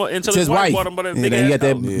until his wife. bought him by that Yeah, big then he ass got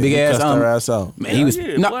that dog. Yeah, big he ass. cussed her ass out. Man, he was.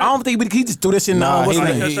 Yeah, No, what? I don't think he just threw that shit in. Nah, what's he-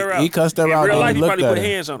 his He name? cussed her out. he cussed her In out real and life, he looked probably at put her.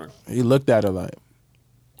 hands on her. He looked at her like,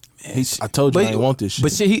 I told you I ain't want this shit.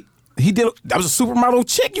 But shit, he did. That was a supermodel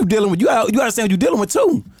chick you dealing with. You understand what you dealing with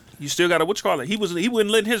too. You still got to what you call it? He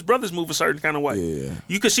wouldn't let his brothers move a certain kind of way. Yeah.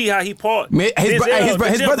 You could see how he paused. Man, his Denzel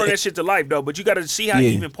brother- brought that shit to life though. But you got to see how he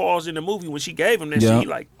Yeah. even paused in the movie when she gave him that Yeah. shit. He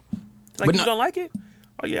like But you no- don't like it?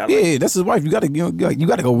 Oh yeah, I like it. Yeah, that's his wife. You gotta go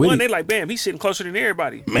with One, it. they like, bam, he's sitting closer than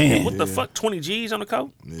everybody. Man. What the fuck? 20 G's on the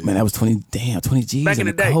coat? Man, that was 20 G's Back in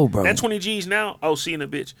the day. cold, bro. That 20 G's now, seeing a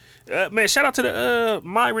bitch. Man, shout out to the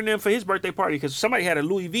Myron them for his birthday party because somebody had a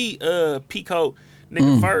Louis V Pico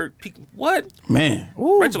nigga fur. What? Man,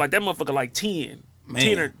 ooh. Rachel like that motherfucker like 10.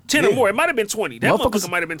 Man. 10 or Yeah. more. It might have been 20. That motherfucker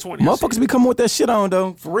might have been 20. Motherfuckers be coming with that shit on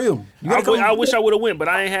though, for real. You gotta come- I wish I would have went, but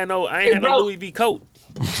I ain't had no bro. Louis V coat.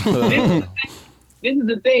 This is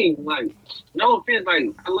the thing. Like, no offense. Like,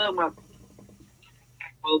 I love my.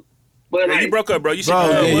 But Man, like, you broke up, bro. You said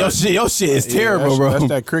Bro, yeah, what? your shit is terrible, that's, bro. That's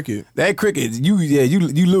that cricket, That cricket, you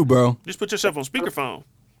Lou, bro. Just put yourself on speakerphone.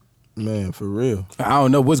 man, for real. I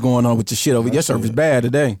don't know what's going on with your shit over. Your service bad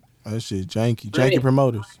today. That shit janky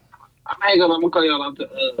promoters. I'm gonna call y'all off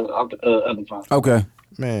the other phone. Okay.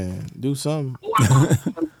 Man, do something.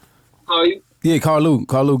 Call you. Yeah, call Lou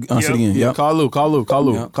shit again. Yeah, Yep. call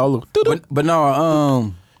Lou. Yeah. But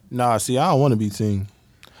no, Nah, see, I don't want to be seen.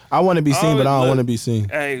 I want to be seen, but I don't look. want to be seen.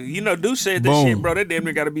 Hey, you know, Dude said that Boom. shit, bro. That damn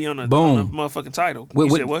near got to be on the motherfucking title. You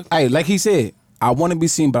said what? Hey, like he said, I want to be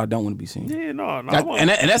seen, but I don't want to be seen. Yeah, no. That- and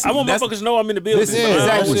that's- I want that's- motherfuckers to know I'm in the building. Listen, but I don't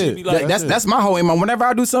exactly. want you to be like, That's my whole aim. Whenever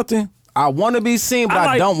I do something, I want to be seen, but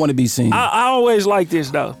I don't want to be seen. I always like this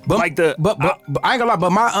though. But like the but I ain't gonna lie. But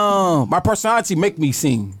my personality make me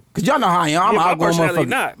sing. Cause y'all know how I am. I'm yeah, an my outgoing personality motherfucker.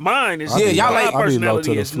 not. Mine is Yeah, y'all my like- I be low personality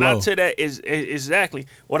to the is not flow. to that is exactly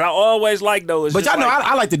what I always like though is But just y'all know like,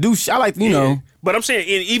 I like to do. I like you know. But I'm saying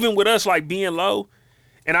even with us like being low,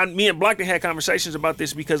 and me and Blockton had conversations about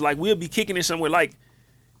this because like we'll be kicking it somewhere like,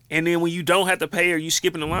 and then when you don't have to pay or you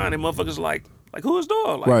skipping the line and motherfuckers like Like, who is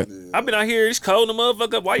dog? Like, Right. I've been out here, it's cold in the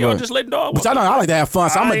motherfucker. Why y'all Right. just letting dog But walk? y'all know I like to have fun,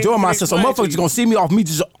 so I'm I ain't enjoying gonna myself. So explain to motherfuckers you. gonna see me off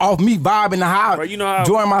me vibing the high, Bro, you know how-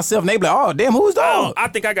 enjoying myself, and they be like, oh damn, who's dog? I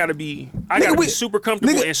think I gotta be Nigga, we- super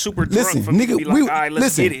comfortable nigga, and super listen, drunk for me to nigga, be like, we- all right, let's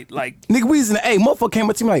listen. get it. Like, Nigga, we was in the motherfucker came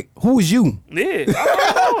up to me like, who is you? yeah,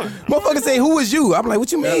 I Motherfucker say, who is you? I'm like,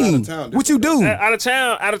 what you out of mean? town, What you do? out of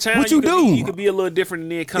town. What you do? You could be a little different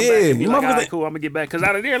and then come Yeah, back and be like, motherfuckers all right, that- cool, I'm gonna get back. Cause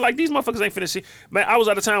out of there, like, these motherfuckers ain't finna see. Man, I was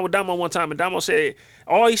out of town with Damo one time, and Damo said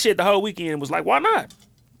all he said the whole weekend was like, why not?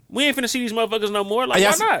 We ain't finna see these motherfuckers no more. Like,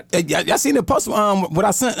 why not? Y'all seen the post? What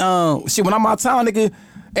I sent? Shit, when I'm out of town, nigga.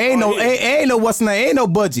 Ain't Oh, yeah. ain't no what's name, ain't no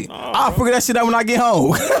budget. I'll figure that shit out when I get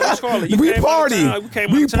home. Scarlett, you we came out of party. town. We came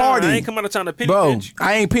out We of town. party. I ain't come out of town to penny Bro, pinch.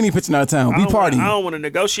 I ain't penny pitching out of town. We party. I don't want to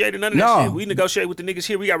negotiate or none of No. that shit. We negotiate with the niggas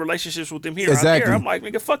here. We got relationships with them here. Out Exactly. there. I'm like,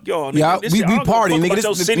 nigga, fuck y'all. Nigga. Yeah, This we shit, I don't give a party, fuck nigga. about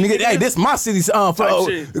your city, Nigga, hey, this my city. For Type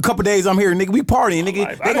shit. a couple days I'm here, nigga. We partying, nigga.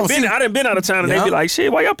 Like, They I gonna see done been out of town and they Yeah. be like, shit,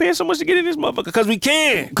 why y'all paying so much to get in this motherfucker? Because we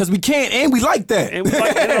can. because we can't, and we like that. And we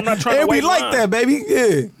like that. I'm not trying to and we wait like line. that, baby.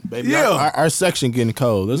 Yeah, Baby, yeah. our section getting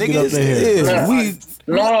cold. Let's get Nigga, up in here. yeah. We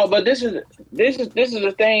No, but this is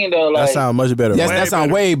the thing though. Like, That sound much better. yes, man. that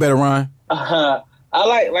sound way better, Ryan. I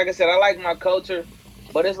like I said, I like my culture,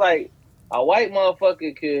 but it's like a white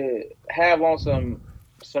motherfucker could have on some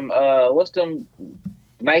what's them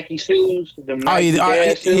Nike shoes, them Nike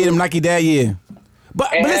Dad shoes. them Nike Dad, yeah.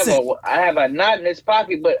 But And listen, I have a knot in his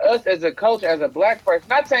pocket, but us as a culture, as a black person,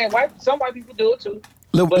 not saying some white people do it too.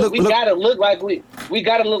 look, But we gotta look like we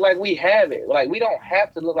gotta look like we have it. Like, we don't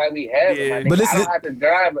have to look like we have it. Yeah. My nigga. But this I is- don't have to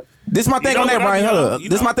drive it. this my thing know on that, what I Ryan. mean, Hold up. you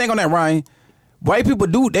This know- my thing on that, Ryan. White people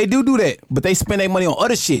do that, but they spend their money on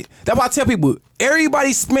other shit. That's why I tell people,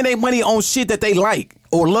 everybody spend their money on shit that they like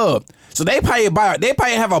or love. So they probably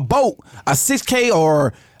have a boat, a 6K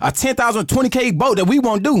or a 10,000, 20K boat that we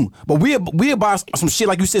won't do. But we buy some shit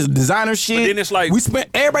like you said, designer shit. then it's like-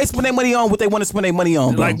 everybody spend their money on what they want to spend their money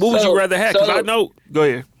on, bro. Like, what would you rather have? Because So- I know. Go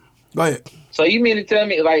ahead. Go ahead. So you mean to tell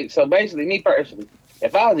me, like, so basically, me personally,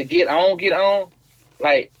 if I was to get on,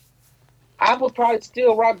 like, I would probably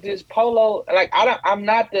still rock this polo. Like, I'm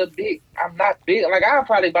not big. Like, I'll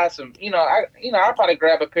probably buy some, I'll probably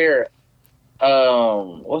grab a pair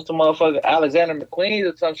of, what's the motherfucker, Alexander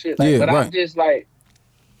McQueen's or some shit. Like, Yeah, but right. I'm just like,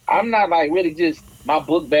 I'm not like really just, my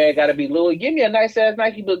book bag got to be Louis. Give me a nice ass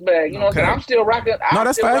Nike book bag. You know what I'm saying? Okay. I'm still rocking. No,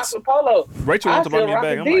 that's facts. Polo. Rachel I wants to buy still me a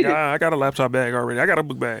bag. rocking I'm like, Adidas. I got a laptop bag already. I got a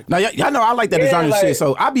book bag. Now, y'all know I like that Yeah, designer like- shit,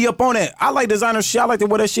 so I be up on that. I like designer shit. I like to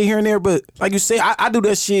wear that shit here and there, but like you say, I do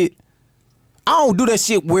that shit. I don't do that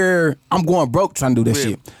shit where I'm going broke trying to do that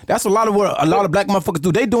Yeah. shit. That's a lot of what a lot of black motherfuckers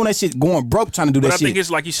do. They doing that shit going broke trying to do that But I shit. think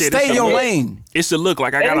it's like you said, Stay it's in your the- lane. It's the look.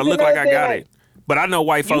 Like, I got to That's look like I another got thing, it. But I know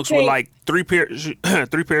white folks with can't- like three pair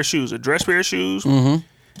of shoes, a dress pair of shoes,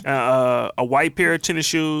 a white pair of tennis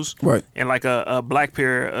shoes, Right. and like a black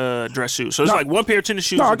pair of dress shoes. So it's No. like one pair of tennis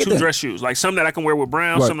shoes No, I and get two that. dress shoes. Like some that I can wear with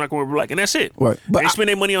brown, Right. some that I can wear with black, and that's it. Right. But They spend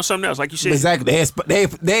their money on something else, like you said. Exactly.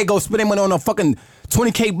 They go spend their money on a fucking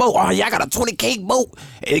 20K boat. Oh yeah, I got a 20K boat.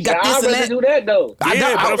 And it got I'd this and rather that. do that though. I Yeah,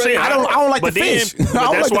 don't- but I'm saying, I don't like but the then- fish. but I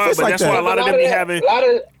don't that's like the why- fish but like that's why a that. lot of them be having-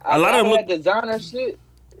 a lot of them that designer shit.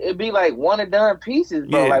 It'd be like one and done pieces,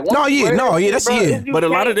 bro. Yeah. Like once No, you yeah, wear no, that yeah, shit, that's bro, yeah. if you But a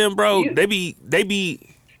lot of can't- them, bro, you-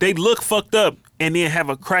 they look fucked up and then have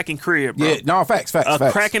a cracking crib, bro. Yeah, no, facts. A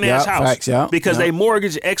cracking ass house. Facts, yeah. Because yeah. they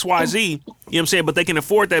mortgage XYZ, you know what I'm saying? But they can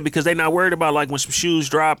afford that because they not worried about like when some shoes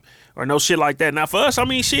drop or no shit like that. Now for us, I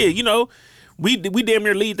mean shit, you know, we damn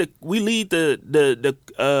near lead the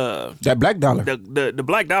that black dollar. the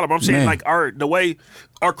black dollar. But I'm saying Man. like the way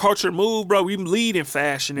our culture move, bro, we lead in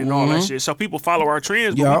fashion and all that shit. So people follow our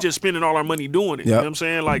trends, but we Yup. just spending all our money doing it. You know Yup. what I'm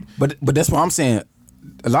saying? Like But that's what I'm saying.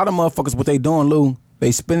 A lot of motherfuckers, what they doing, Lou,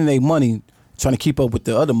 they spending their money trying to keep up with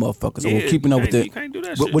the other motherfuckers, Yeah, or keeping you up with can't- the. you can't do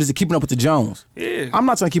that what shit. is it? Keeping up with the Jones. Yeah. I'm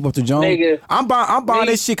not trying to keep up with the Jones. Nigga. I'm buying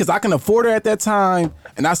this shit because I can afford it at that time,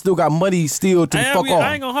 and I still got money still to fuck off.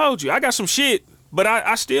 I ain't gonna hold you. I got some shit, but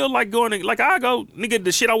I still like going to, like I go, nigga,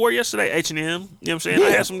 the shit I wore yesterday, H&M, you know what I'm saying? Yeah, I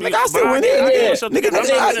had some nigga, I still but went I in. get Yeah. something. Nigga, I'm not nigga,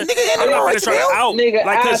 finna- nigga, I'm not nigga, finna try to H&M. out. Nigga,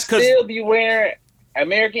 Like, I cause still be wearing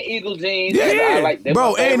American Eagle jeans. Yeah. I like them. Bro, My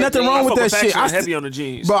ain't favorite nothing jeans. wrong with fuck that with shit. Paxson heavy on the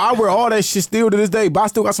jeans. Bro, I wear all that shit still to this day, but I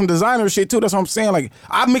still got some designer shit too. That's what I'm saying. Like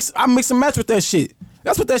I mix and match with that shit.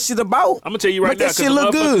 That's what that shit about. I'm gonna tell you right Make now, that shit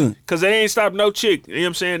look good. Cause they ain't stop no chick. You know what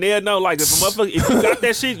I'm saying? They'll know, like, if a motherfucker, if you got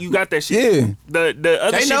that shit, you got that shit. Yeah. The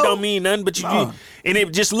other They shit know. don't mean nothing, but you Nah. and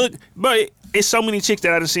it just look. But it's so many chicks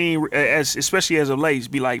that I done seen, as especially as of late,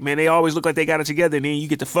 be like, man, they always look like they got it together, and then you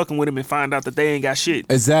get to fucking with them and find out that they ain't got shit.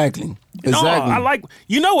 Exactly. No, Exactly. I like.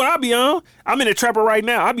 You know what I be on? I'm in a trapper right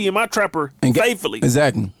now. I be in my trapper And get- faithfully.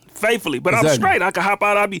 Exactly. faithfully. But I'm Exactly. straight. I can hop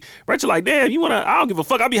out. I'll be Rachel like, damn, you wanna? I don't give a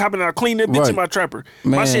fuck. I'll be hopping out, clean that bitch Right. in my trapper.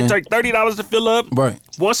 My Man. shit take $30 to fill up. Right.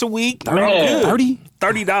 Once a week. I'm 30? good. 30?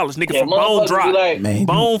 $30, nigga, Yeah, from bone motherfuckers dry. be like- Man,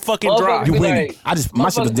 Bone fucking dry. You Be winning. like- I just my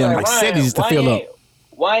shit was down like Ryan, 70s to why fill you up. ain't-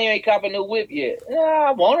 Why you ain't cop a new whip yet?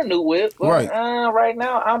 I want a new whip, but Right. right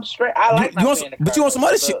now I'm straight. I like You my want some, but you want some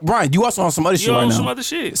other shit, Brian? You also on some other shit You right on now. some other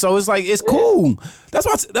shit. So it's like it's cool. That's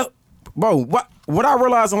why, bro. What I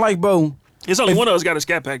realize in life, bro. It's only one of us got a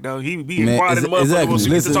scat pack though. He be Man, quiet in the motherfucker. exactly. Once we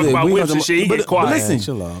get to Listen, talk about we whips gonna- and shit, he but- get quiet. But listen,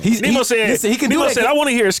 chill out. Nemo said, listen, he can do Nemo that. said, I want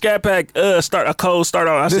to hear a scat pack start a cold start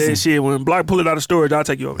out. I Listen. said, shit, when Block pull it out of storage, I'll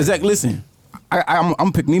take you over. Exactly. Listen,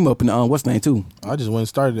 I'm picking him up in what's the name too. I just went and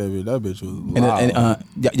started that bitch. That bitch was And, loud.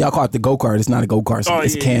 y'all call it the go kart. It's not a go kart. Oh,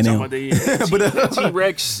 It's yeah, Can-Am.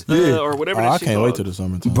 T-Rex or whatever Oh, that I shit can't called. wait till the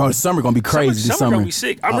summertime. Bro, the summer gonna be crazy this Summer summer. gonna be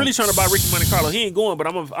sick. I'm really trying to buy Ricky Monte Carlo. He ain't going, but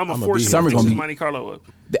I'm a force him Summer to gonna fix be- Monte Carlo up.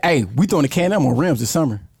 Hey, we throwing the Can-Am on rims this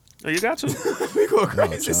summer. Oh, you got to. We going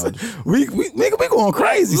crazy. We going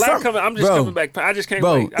crazy. Like, Summer- coming, I'm just bro, coming back. I just can't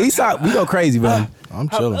Bro, wait. Eastside, we go crazy, bro. I'm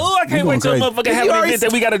chilling. Oh, I can't We wait till going motherfucker crazy. have You an already event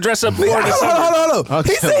that we got to dress up for Hold in the summer. on.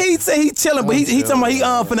 He said he chilling, but he talking about he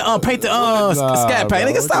finna paint the scat paint.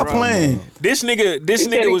 bro, Nigga, stop what you playing. This nigga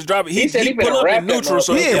said was dropping. He said he pull finna up rap in that neutral,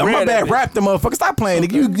 so he Yeah, can my red bad. that bitch. Rap the motherfucker. Stop playing,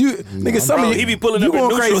 nigga. You nigga, some Bro, of you he be pulling you up in going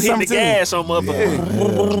neutral, crazy hitting the something too. gas on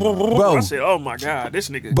motherfucker. Bro, I said, oh my God, this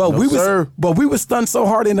nigga. But sir. we was stunned so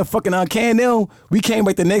hard in the fucking Can-Am. We came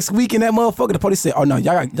back the next week in that motherfucker. The police said, "Oh no,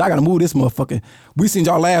 y'all gotta move this motherfucker." We seen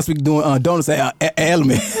y'all last week doing donuts at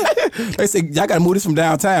Element. They said y'all gotta move this from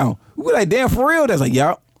downtown. We were like, "Damn, for real?" That's like,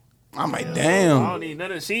 "Yup." I'm like, I "Damn." don't need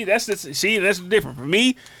none of that's the difference for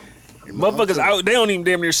me. Motherfuckers out, they don't even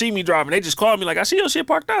damn near see me driving. They just call me like, I see your shit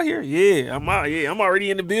parked out here. Yeah, I'm out. Yeah, I'm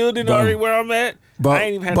already in the building, Bro. already where I'm at. I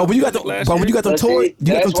ain't even had But no when you got music last when you year. got them But see, toys,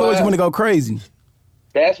 you that's want why- to go crazy.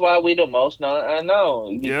 That's why we the most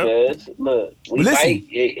unknown. Because look, we Listen. might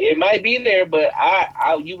it might be there, but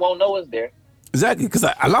I you won't know it's there. Exactly, because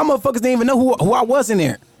a lot of motherfuckers didn't even know who I was in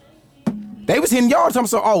there. They was hitting y'all talking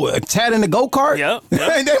so Chad in the go kart. Yep. They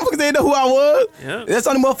motherfuckers didn't know who I was. Yep. That's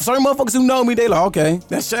only certain motherfuckers who know me. They like, okay,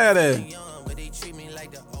 that's Chad.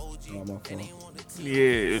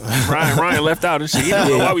 Yeah, Ryan left out and shit. He didn't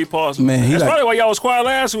know why we paused. Man, he That's like- probably why y'all was quiet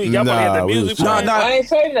last week. Y'all probably had that Nah, we music. was- playing. Nah. I ain't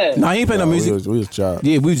saying that. No, he ain't playing no music. We was chopped.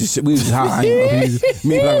 Yeah, we was just high. Me and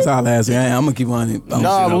Black was high last week. I'm gonna keep on it. Nah,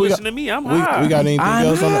 Don't but we listen got to me. I'm we high. got anything I'm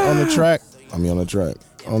else on the high. track? I mean on the track.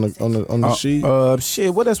 On the sheet.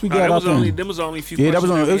 Shit. What else we No, got that out was only there? them was only a few. Yeah, that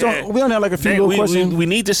was questions on. It was we on. had. We only had like a few Hey, little we questions.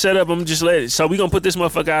 need to set up. I'm just let it. So we gonna put this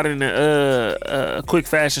motherfucker out in a quick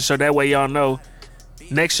fashion, so that way y'all know.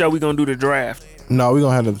 Next show we gonna do the draft. No, we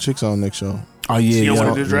gonna have the chicks on next show. Oh yeah, You don't yeah.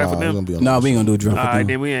 wanna do the draft Nah, with them? we gonna be on No, next we ain't gonna do a draft. All with right, them.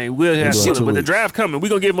 then we ain't. We'll have do it shit, 2 but the weeks. draft coming. We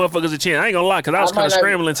gonna give motherfuckers a chance. I ain't gonna lie, cause I was kind of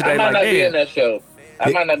scrambling today. I might Like, not be in damn. that show.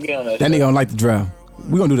 I might not be on that show. That nigga don't like the draft.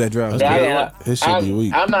 We gonna do that draft. Yeah, I don't Yeah. like- It should be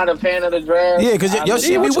weak. I'm not a fan of the draft. Yeah, 'cause your shit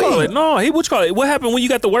be What you call weak. it? No, what you call it? What happened when you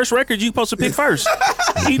got the worst record? You supposed to pick first.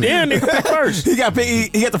 He damn nigga pick first. He got he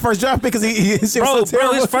got the first draft pick because his shit Bro, was so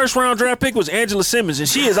terrible. his first round draft pick was Angela Simmons, and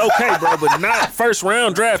she is okay, bro, but not first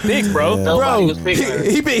round draft pick, bro. Nobody Bro, was picking her.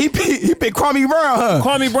 he picked Kwame Brown, huh?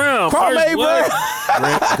 Kwame Brown. Kwame first, Brown.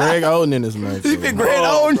 what? Greg Oden in this match. He picked Grant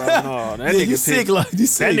Oh, Oden. bro, no, that Yeah, nigga you sick, picked- like you That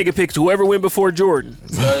sick. nigga picked whoever went before Jordan.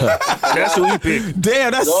 That's who he picked.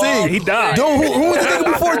 Damn, that's sick. He died. Dude, who was the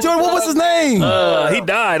nigga before Jordan? What was his name? He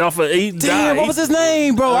died off of. He Damn, died. what was his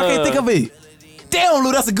name, bro? I can't think of it. Damn,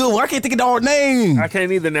 Lou, that's a good one. I can't think of the hard name. I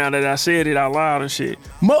can't either now that I said it out loud and shit.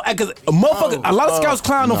 Cause a motherfucker, a lot of scouts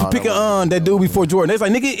clown him for picking that dude before Jordan. They was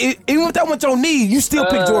like, nigga, even if that went your knee, you still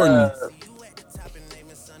pick Jordan.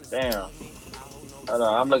 Damn. Hold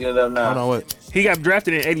on, I'm looking it up now. Hold on, what? He got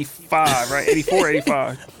drafted in 85, right? 84,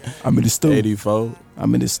 85. I'm in the stew. 84.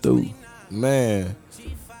 I'm in the stew. Man,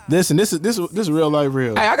 listen, this is real life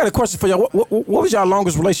real. Hey, I got a question for y'all. What was y'all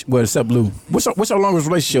longest relationship? Well, except Blue. What's your longest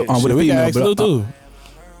relationship with a Shit, we can female? ask Lou too.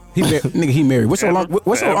 He married. What's your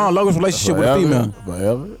longest relationship with a female?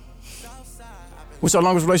 Forever. What's your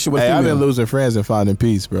longest relationship with a Hey, female? I've been losing friends and finding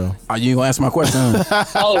peace, bro. Oh, you ain't gonna answer my question? Huh?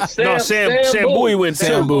 Oh, No, Sam Bowie went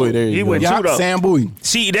Sam two. Bowie, there you He go. went Yeah, two though. Sam Bowie.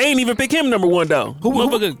 See, they ain't even pick him number one though. Who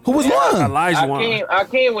who was one? Elijah one. I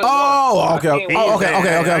came with Oh, okay. one. I came Oh, with okay. one.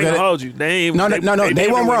 I ain't gonna okay. hold you. They ain't. No, they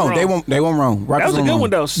weren't wrong. They weren't wrong. That was a good one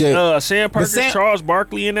though. Sam Perkins, Sam- Charles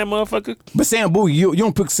Barkley, and that motherfucker. But Sam Bowie, you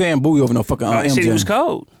don't pick Sam Bowie over no fucking He MJ. said he was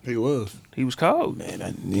cold. He was. He was cold.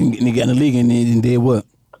 Nigga got in the league and then did what?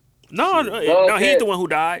 No, he's the one who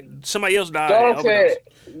died. Somebody else died. Dog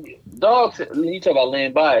overdose. said, you talk about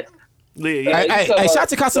Lynn Bias. Yeah. Hey, shout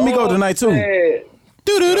to Casamigos tonight too.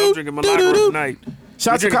 I'm drinking my lager tonight.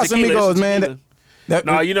 Shout We to drinking tequila. Casamigos, It's man. tequila.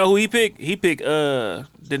 No, you know who he picked? He picked the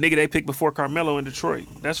nigga they picked before Carmelo in Detroit.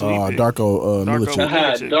 That's who he picked. Darko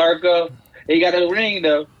Milicic. Darko. He got a ring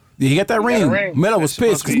though. Yeah, he got that ring. ring. Melo was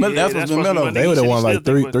pissed because that's what's been Melo. They would have won like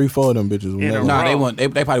three, 4 of them bitches. In a row. Nah, they won. They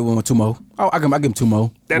probably won with 2 more. Oh, I give him 2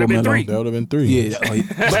 more. That'd have been 3. That would have been 3. Yeah,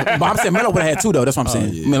 but I'm saying Melo would have had 2 though. That's what I'm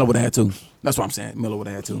saying. Melo would have had 2. That's what I'm saying. Melo would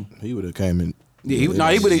have had 2. He would have came in. Yeah,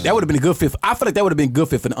 that would have been a good fit. I feel like that would have been a good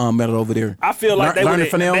fit for the Melo over there. I feel like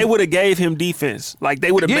they would have gave him defense. Like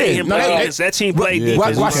they would have made him play defense. That team played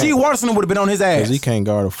defense. Rasheed Watson would have been on his ass. Because he can't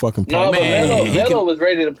guard a fucking player. No, but Melo was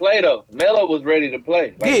ready to play though. Melo was ready to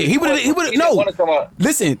play. Like, he would have. No,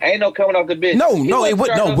 listen. Ain't no coming off the bench. No, it would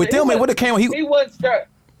no. With them, it would have came. He wasn't start.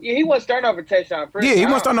 Yeah, he wasn't starting off with Tayshaun Prince. Yeah, he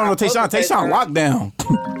wasn't starting off with Tayshaun. Tayshaun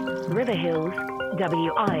lockdown. River Hills,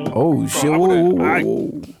 WI. Oh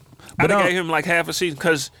shit! I gave him like half a season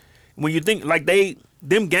because when you think like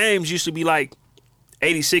them games used to be like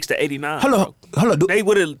 86 to 89. Hold on. They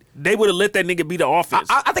would have let that nigga be the offense.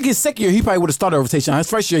 I think his second year he probably would have started over Tayshaun. His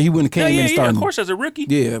first year he wouldn't have came in starting. Yeah, of course as a rookie.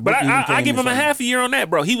 Yeah, but I give him a half a year on that,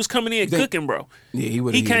 bro. He was coming in cooking, bro. Yeah, he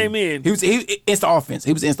would. He came in. He instant offense.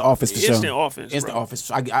 He was instant offense for sure. Instant offense.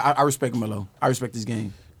 I respect Melo. I respect his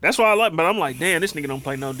game. That's why I like. But I'm like, damn, this nigga don't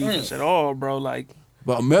play no defense at all, bro. Like.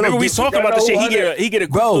 But Melo, remember we talk about the shit. He get a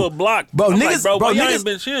quick little block. Bro, niggas, like, bro, niggas,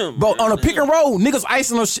 bench him. Bro, on a pick and roll, niggas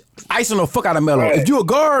icing the fuck out of Melo. Right. If you a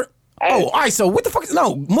guard, ISO. What the fuck?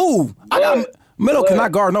 No, move. Melo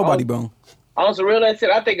cannot guard nobody, bro. On some real shit,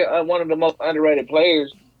 I think one of the most underrated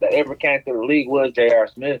players that ever came through the league was J.R.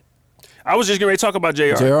 Smith. I was just going to talk about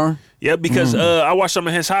J.R. J.R.? Yeah, because I watched some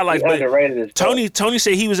of his highlights. But Tony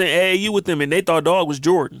said he was in AAU with them, and they thought dog was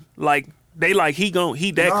Jordan. Like. They like he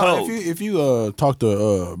that cold. If you talk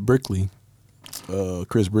to Brickley,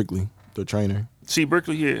 Chris Brickley, the trainer. See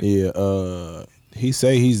Brickley here. Yeah, he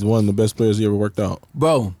say he's one of the best players he ever worked out.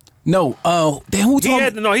 Bro, no. Then who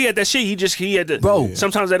told me? He had that shit. He had the. Bro,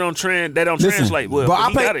 sometimes they don't translate well. Bro,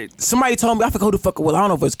 but got it. Somebody told me I forgot who the fuck. Well, I don't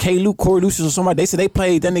know if it was K. Luke, Corey Lucius, or somebody. They said they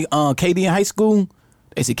played that nigga KD in high school.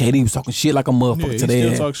 They said KD was talking shit like a motherfucker today.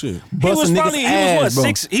 He still talk shit.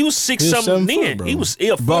 He was six something then. He was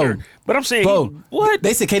a footer. But I'm saying, what?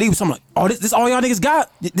 They said KD was something like, oh, this all y'all niggas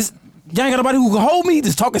got? This y'all ain't got nobody who can hold me?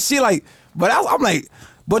 Just talking shit like, but I'm like,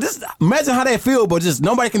 but this, imagine how that feel, but just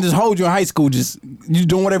nobody can just hold you in high school. Just you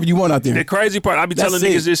doing whatever you want out there. The crazy part, I be telling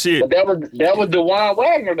niggas this shit. But that was DeJuan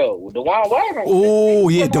Wagner though. DeJuan Wagner. Oh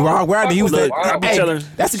yeah, DeJuan Wagner. He was the. I be telling.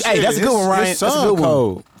 That's a good one, Ryan. That's a good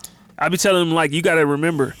one. I be telling them like you got to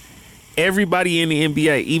remember. Everybody in the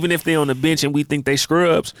NBA, even if they on the bench and we think they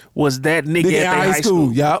scrubs, was that nigga at their high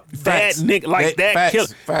school. Yep. That nigga, like that killer.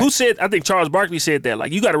 Who said? I think Charles Barkley said that.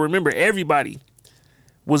 Like you got to remember, everybody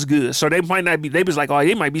was good. So they might not be. They was like, oh,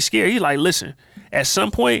 they might be scared. He's like, listen, at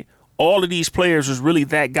some point, all of these players was really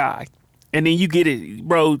that guy, and then you get it,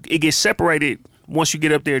 bro. It gets separated once you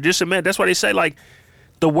get up there. Just imagine. That's why they say like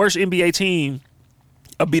the worst NBA team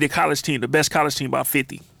will be the college team, the best college team by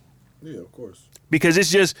 50. Yeah, of course. Because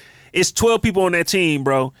it's 12 people on that team,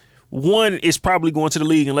 bro. One is probably going to the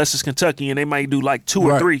league unless it's Kentucky, and they might do like 2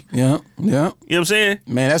 or 3. Yeah. You know what I'm saying?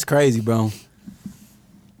 Man, that's crazy, bro.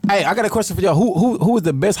 Hey, I got a question for y'all. Who is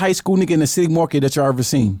the best high school nigga in the city market that y'all ever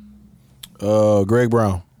seen? Greg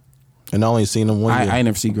Brown. And I only seen him one year. I ain't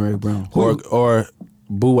never seen Greg Brown. Or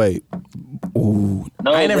Boo Wade. Ooh.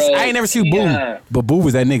 No, I ain't never seen Boo. But Boo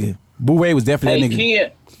was that nigga. Boo Wade was definitely that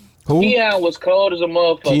nigga. Keon was cold as a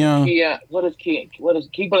motherfucker. Keon. What is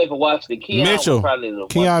he played for Washington? Keon Mitchell. Was probably the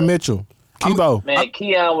Keon Mitchell. Kibo. Man,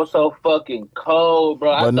 Keon was so fucking cold,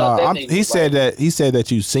 bro. But he said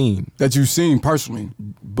that you seen. That you seen personally.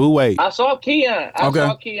 Boo Wade. I saw Keon. I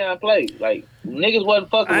saw Keon play. Like niggas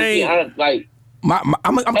wasn't fucking with Keon. Like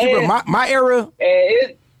I'm keeping my era.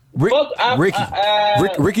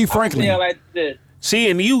 Ricky Franklin. Like this.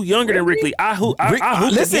 See, and you younger than Ricky. I hooped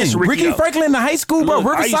against Ricky. Ricky Franklin in the high school, bro.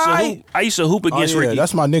 Riverside. I used to hoop against Ricky.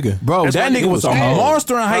 That's my nigga. Bro, that nigga was a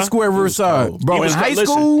monster in high school at Riverside. Bro, in high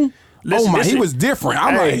school, he was different.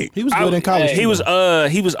 I'm like, he was good in college. He was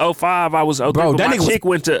 05. I was 03. Bro, that nigga chick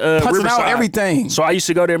went to Riverside. Out everything. So I used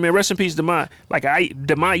to go there, man. Rest in peace, Demont. Like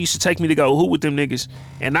Demont used to take me to go hoop with them niggas,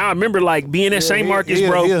 and I remember like being at St. Marcus,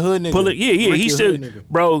 bro. He a hood nigga. He still,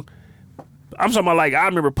 bro. I'm talking about like I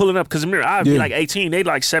remember pulling up because I'd be like 18, they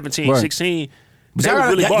like 17, 16. But y'all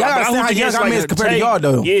really understand how young I mean compared to y'all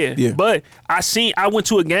though. Yeah. But I went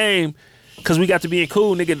to a game because we got to be in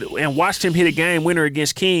cool nigga and watched him hit a game winner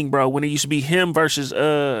against King, bro. When it used to be him versus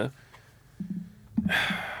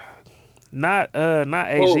not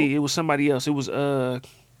AZ. It was somebody else. It was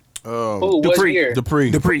What Dupree. year?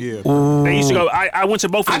 Dupree. Dupree. Yeah. They used to go. I went to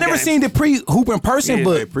both of I them never games. seen Dupree hoop in person, Yeah,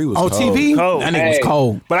 but Dupree was on cold. TV, Cold. that nigga was Hey.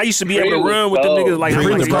 cold. But I used to be able to Dupree run was with them cold. niggas like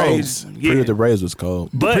Dupree like with the crazy. Braves. Dupree with the Braves was cold.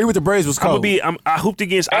 But Dupree with the Braves was I'm gonna cold. be. I hooped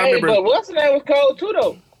against. I Hey, remember. but what's the name was cold too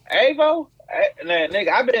though? Avo. Nah, nigga,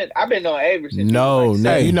 I've been on Avo since. No, he was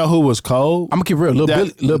no, Hey. you know who was cold? I'm gonna keep it real.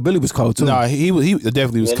 Lil Billy was cold too. No, he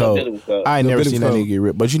definitely was Yeah, Lil cold. Billy was cold. I ain't Lil never Billy seen was that cold. nigga get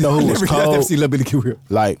ripped. But you know who was I never cold? see Lil Billy get real.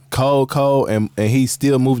 Like cold, and he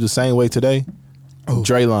still moved the same way today.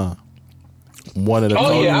 Draylon. One of the Oh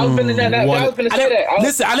cold, yeah, I was finna I was finna say that.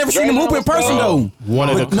 Listen, I never seen him hoop in person though. one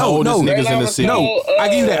of the But no, coldest no. niggas in Draylon the was city. cold. I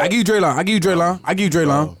give you that. I give you Draylon. I give you Draylon. I give you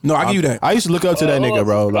Draylon. No, I give you that. I used to look up to that nigga,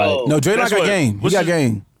 bro. Like, No, Draylon That's got what- game. He what's got his-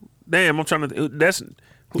 game. Damn, I'm trying to. That's.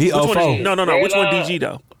 He which one 04. is, no. Which one Draylon. DG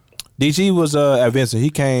though? DG was at Vincent. He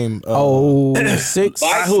came. Oh, 06.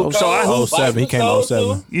 Bikes hoop- was so I cold. hoop- 07. He Bikes came was cold,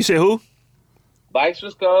 07. too. You said who? Bikes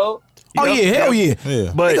was cold. Oh Yep, yeah, hell yeah. yep.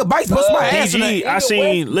 Yeah. But Nigga, Bites bust my ass. in DG, that. I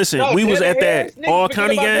seen. Listen, we was Devin at that Harris, nigga, all forget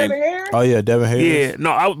county about game. Devin Harris? Oh yeah, Devin Harris. Yeah,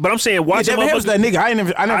 no, but I'm saying Yeah, watching Devin Harris was motherfuckers. that nigga. I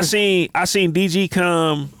never. I seen DG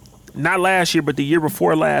come not last year, but the year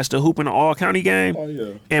before last to hoop in the all county game. Oh, yeah.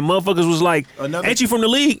 And motherfuckers was like, Another- ain't you from the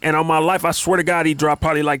league? And on my life, I swear to God, he dropped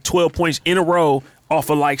probably like 12 points in a row off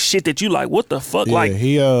of like shit that you like, what the fuck? Yeah, Like,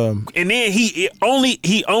 he and then he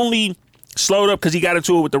only slowed up because he got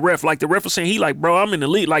into it with the ref. Like the ref was saying, he like, bro, I'm in the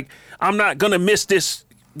league. Like, I'm not gonna miss this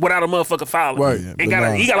without a motherfucker fouling. Right. And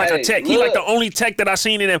But he got like Hey, a tech. He like the only tech that I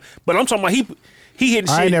seen in him. But I'm talking about he hitting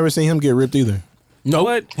I shit. ain't never seen him get ripped either. Nope.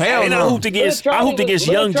 What? Hell and I no. hooped against young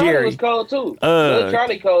Charlie Jerry. was cold too. Lil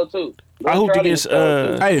Charlie cold too. I hooped Charlie against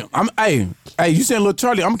was cold, too. Hey, you saying Lil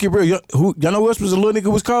Charlie? I'm gonna keep real. Y'all know who else was a little nigga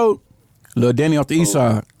who was cold? Lil Danny off the east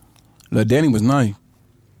side. Lil Danny was nice.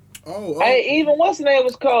 Hey, even what's his name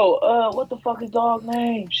was cold. What the fuck is dog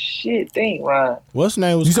name? Shit, think Ryan. What's his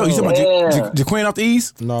name was You talking cold? about Yeah. Jaquan off the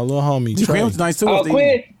east? No, little homie. Jaquan Trey. was nice too. Oh, off the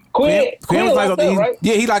Quinn east. Quinn was nice locked off the up, east. right?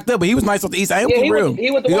 Yeah, he locked up, but he was nice off the east. I am Yeah, keep he real. went-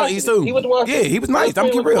 he went to on the Washington. east too. He went to Washington. Yeah, he was nice. I'm Quinn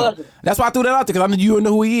keep went to real. Washington. That's why I threw that out there because I knew you know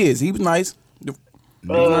who he is. He was nice.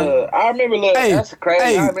 I remember. Look, Hey, that's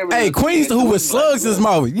crazy. I remember hey, Quinn used to hoop with slugs in his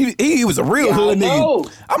mouth. He was a real Yeah, I hood know.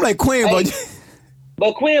 nigga. I'm like Quinn, Hey, but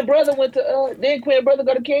But Quinn brother went to. Then Quinn brother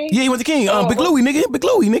go to King. yeah, he went to King. Big what- Louie, nigga. Big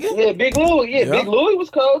Louie, nigga. Yeah, Big Louie. Yeah, Yeah. Big Louie was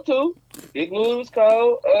cold too. Big Louie was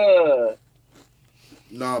cold.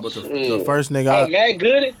 Nah, but the Shit. first nigga, Hey, Matt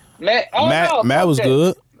Goody. Matt was okay.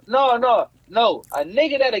 good. No. A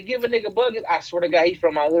nigga that'll give a nigga buckets. I swear to God, he's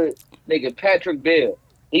from my hood. Nigga Patrick Bell.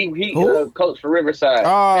 He Who? coached for Riverside.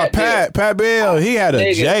 Oh, Bell. Pat Bell. He had a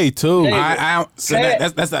Nigga. J too. Nigga. I don't. So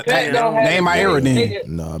Pat- that's Pat don't have name my the era J, then. nigga.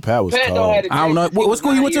 No, Pat was Pat don't cold. have the I don't know. J. What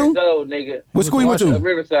school you went to? 9 years old, nigga. What school you went to?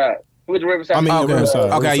 Riverside. He went to Riverside. I mean, Okay.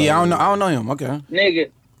 Riverside. Okay, yeah, I Riverside. don't know him. Okay. Nigga,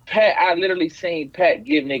 Pat, I literally seen Pat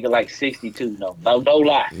give nigga like 62. No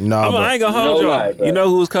lie. No, I but ain't gonna hold No y'all. lie, bro. You know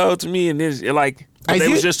who was cold to me? And this, like, Hey, they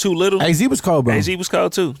Z- was just too little. AZ was cold, bro. AZ was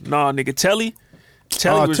cold too. No, nigga, Telly was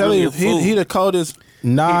tell really you, a fool. he the coldest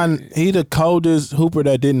he the coldest hooper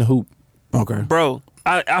that didn't hoop. Okay. Bro,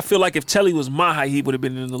 I feel like if Telly was my height, he would have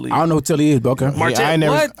been in the league. I don't know who Telly is, but okay. Martell, I ain't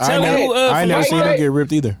never, what? I Telly, ain't who, never, I from ain't never Mike seen him White? get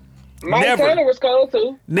ripped either. Mike Never. Taylor was cold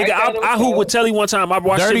too. Nigga, Mike Taylor was I hooped cold. with Telly one time. I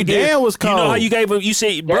watched Dirty him get- Dan was You know how cold. you gave him? You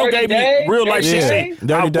say, bro Dirty gave me Dave? real life Dirty shit. Dave? Say,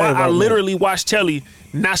 Dirty Dave, I right, literally watched Telly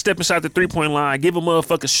not step inside the 3-point line, give a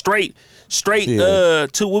motherfucker straight. Yeah.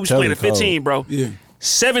 To what we was Telly playing at 15, bro. Yeah.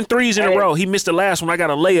 7 threes in a Hey. row. He missed the last one. I got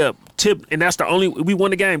a layup tip, and that's the only we won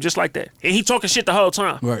the game just like that. And he talking shit the whole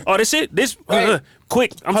time. Right. Oh, that's it. This Hey.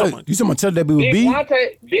 quick. I'm talking about. You talking about Telly that be with Big B?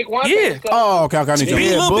 Wante Yeah. was cold. Oh, okay. I need Big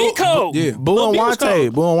you. Lil B cold. Yeah. Boo Lil and B was Wante.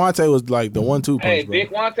 cold. Boo and Wante was like the 1-2 punch, Hey, bro.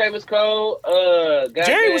 Big Wante was cold.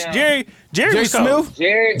 Jerry was goddamn, Jerry was cold. Smith?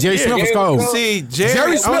 Jerry Smith was cold. See,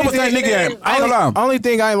 Jerry Smith was that nigga. I ain't gonna lie. Only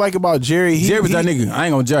thing I ain't like about Jerry, Jerry was that nigga. I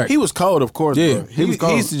ain't gonna jack. He was cold, of course. Yeah, bro. he was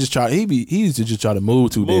cold. He used to just try. He used to just try to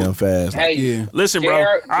move too damn fast. Hey, Yeah. Listen, bro.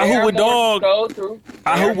 Jared- I hoop with Jared Morris dog. was cold, too.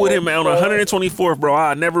 I Jared hoop with him Morris on was cold. 124th, bro.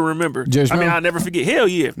 I never remember. Jerry I mean, Smith? I never forget. Hell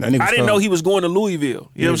yeah. That nigga I was didn't know cold. he was going to Louisville.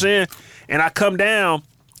 You know what I'm saying? And I come down,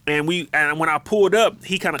 and when I pulled up,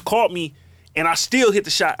 he kind of caught me, and I still hit the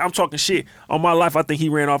shot. I'm talking shit. On my life, I think he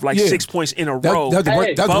ran off like Yeah. 6 points in a That, row. that's the worst,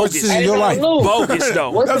 Hey, that's the worst bogus. decision in Hey, your no, life. Lou. Bogus, though.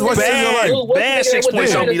 What's That's the what's nigga in your that- life. Lou, what's the Bad nigga 6 that went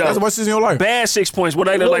points to on me, the- though. That's the worst decision in your life. Bad 6 points. What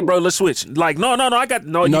they look like, bro? Let's switch. Like, no, I got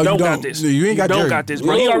no. No, You you don't got don't. this. You ain't got don't Jerry. got this,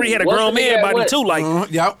 bro. He Lou, already had a what's grown the nigga man that body went- too.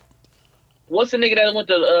 Like Yep. What's the nigga that went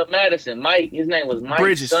to Madison? Mike. His name was Mike.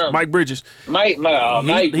 Bridges, something. Mike Bridges. Mike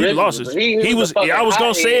He Bridges. lost his. He was. a fucking I was gonna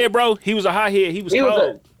hothead. say it, bro. He was a high head. He was He was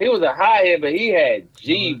cold. he was a high head, but he had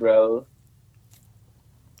G, bro.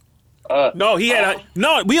 No, he had a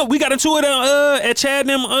no. We got into it at Chad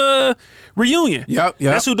and them reunion. Yep.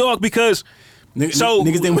 That's who dog because So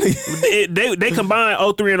niggas didn't they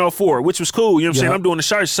combined 03 and 04, which was cool. You know what I'm saying? Yeah. I'm doing the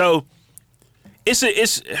shirts, so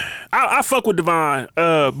I fuck with Devon,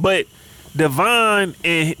 but Devon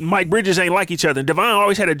and Mike Bridges ain't like each other. Devon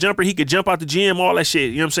always had a jumper. He could jump out the gym, all that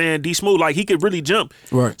shit. You know what I'm saying? D Smooth, like he could really jump.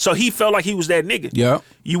 Right. So he felt like he was that nigga. Yeah.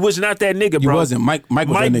 You was not that nigga, bro. You wasn't. Mike was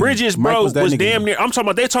that nigga. Bridges, Mike bro, was that was nigga. damn near. I'm talking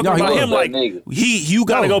about they talking No, he about was him that like nigga. you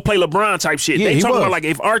gotta No. go play LeBron type shit. Yeah, They he talking was. about like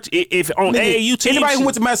if on AAU teams. Anybody who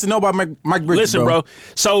went to Madison know about Mike Bridges, Listen, bro.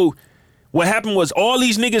 So what happened was all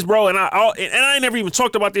these niggas, bro, and I ain't never even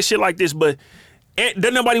talked about this shit like this, but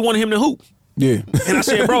then nobody wanted him to hoop. Yeah. And I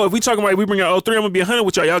said, bro, if we talking about we bring out 03, I'm gonna be 100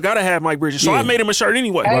 with y'all. Y'all gotta have Mike Bridges. So Yeah. I made him a shirt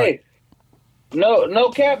anyway. Hey, no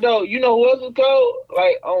cap though. You know who else was cold?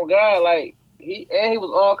 Like on God, like he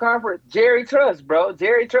was all conference. Jerry Truss, bro.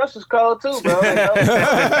 Jerry Truss was cold too, bro.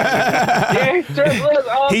 Jerry Truss was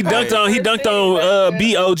all He dunked on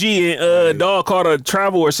BOG and Dog caught a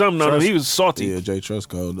travel or something on him. He was salty. Yeah, Jay Trust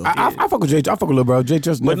cold though. I fuck with Jay. I fuck with Lil Bro. Jay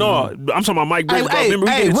just. But no, I'm talking about Mike Bridges, bro. Remember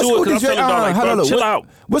we get into what it school because did I'm Jay? telling Dog, like, Hold bro, on, chill out.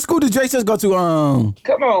 What school did Jay just go to?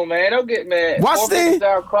 Come on, man. Don't get mad. Washington?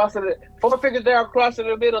 4 fingers down, cross in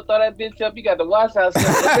the middle, throw that bitch up. You got the wash house.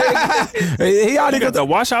 He already You got the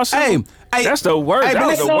wash house. Hey, that's the worst. Hey, that but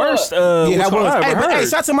was the listen- worst. Yeah, that was. I Hey, ever but hey, heard.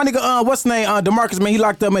 shout out to my nigga. What's his name? DeMarcus, man. He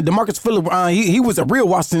locked up, man. DeMarcus Phillip. He was a real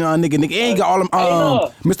Washington nigga. Nigga, he ain't got all them.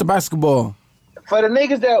 no. Mr. Basketball. For the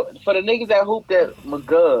niggas that hooped at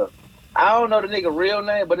McGuff, I don't know the nigga real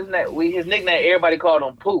name, but his nickname everybody called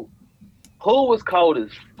him Pooh. Pooh was cold as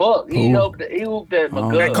fuck. He hooped at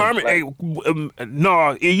McGuff. At Carmen, Like,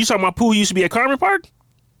 no, you talking about Pooh used to be at Carmen Park?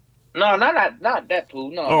 no, not that Pooh.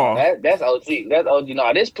 No, Oh. that's OG. That's OG.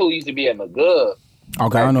 No, this Pooh used to be at McGuff. Okay,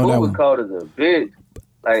 Like, I know Pooh that was one. cold as a bitch.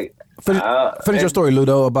 Like, Finish your story,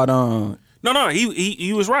 Ludo, about No,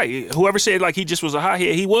 he was right. Whoever said like he just was a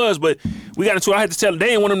hothead, he was. But we got into it. I had to tell him they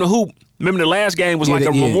didn't want him to hoop. Remember the last game was like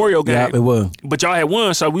a memorial game. Yeah, it was. But y'all had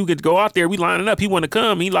won, so we could go out there. We lining up. He wanted to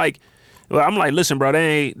come. He like. Well, I'm like, listen, bro,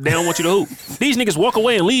 they don't want you to hoop. These niggas walk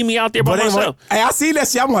away and leave me out there by myself. Hey, I see that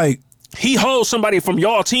shit. I'm like, He holds somebody from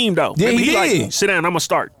y'all team though. Yeah, Remember, he did. like, sit down, I'm gonna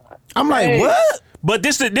start. I'm like, Hey. what? But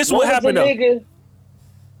this what what was happened the though. nigga?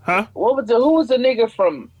 Huh? Who was the nigga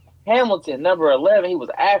from Hamilton, number 11? He was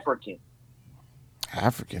African.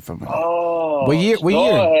 African from. Oh, What year?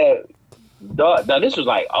 Now this was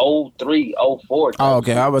like 03, 04. Oh,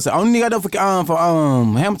 okay. I was only nigga I know for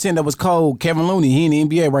Hamilton that was cold. Kevin Looney. He in the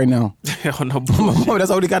NBA right now. Hell no bullshit. That's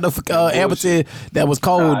only got the Hamilton that was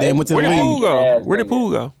cold. That went to the Where did league. Poole go? Yes, Where did nigga.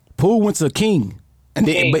 Poole go? Poole went to King. And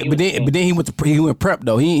then, King, but then he went prep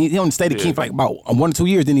though. He only stayed at King for like about 1 or 2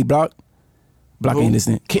 years. Then he blocking this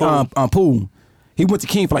thing. Poole. He went to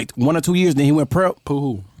King for like 1 or 2 years. Then he went prep.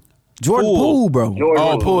 Poole. Jordan Poole, bro.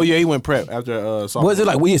 Oh, Poole. Yeah, he went prep after sophomore. Was it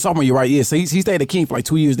like sophomore year, right? Yeah. So he stayed at King for like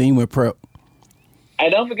 2 years. Then he went prep. Hey,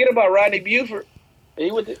 don't forget about Rodney Buford. He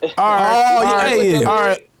went to, All right. Oh, yeah. All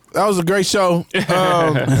right. That was a great show.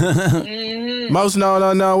 Most known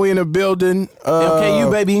unknown. We in the building. LKU,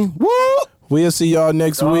 baby. Woo! We'll see y'all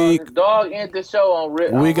next week. Dog ended the show on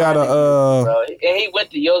Rick. We got and he went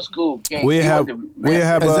to your school. We have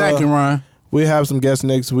Exactly, Ryan. we have some guests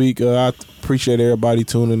next week. I appreciate everybody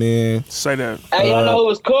tuning in. Say that. Hey, y'all know who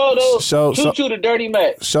was cool though? show- Choo the Dirty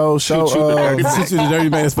Mac. Show Shoot you, the dirty Since you the dirty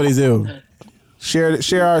man, that's for these ill. share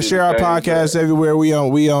our podcast everywhere. We on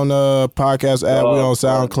podcast app. We on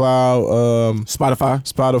SoundCloud,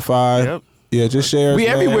 Spotify. Yep. Yeah, just share. We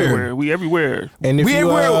man. everywhere. We everywhere. And if We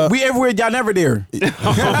you everywhere. Y'all never there.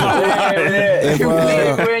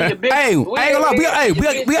 Everywhere in your bitch. Hey, I ain't gonna lie.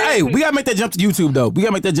 We gotta make that jump to YouTube though. We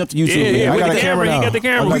gotta make that jump to YouTube. Yeah, man. with got the a camera. camera He got the now.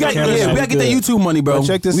 camera. I We got got the camera. we gotta get that YouTube money, bro. But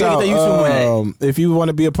check this we out. gotta get that YouTube money. If you want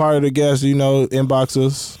to be a part of the guest, inbox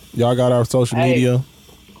us. Y'all got our social Hey. media.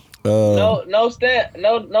 No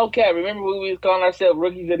cap. Remember we was calling ourselves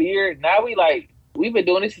rookies of the year? Now we've been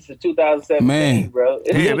doing this since 2017, Man. bro. It's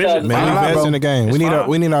Yeah, 2017. Man, I we ain't gonna lie, vets bro. in the game. It's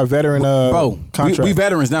We need our veteran Bro, contract. we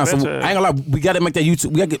veterans now, so I Veteran. ain't gonna lie. We gotta make that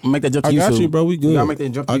YouTube. We gotta make that jump to I YouTube. got you, bro. We good. We gotta make that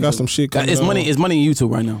jump to I YouTube. got some shit coming It's up. money. It's money in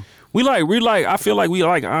YouTube right now. We I feel like we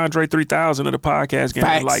like Andre 3000 of the podcast game.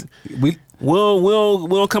 Facts. Like We.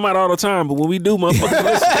 we'll come out all the time, but when we do, motherfuckers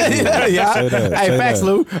listen. yeah. Say that, Hey, say facts, that.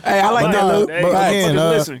 Lou. Hey, I like that, Lou. Hey, But Facts. again,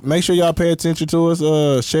 Listen. make sure y'all pay attention to us.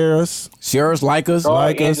 Share us. Share us, like us. Dog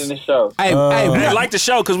like us. ending the show. Hey, we Hey, got- like the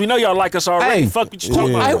show because we know y'all like us already. Hey. Fuck what you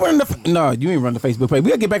talking Yeah. Hey, about. we're in the. No, you ain't run the Facebook page.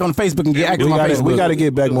 We gotta get back on the Facebook and get active on Facebook. We got to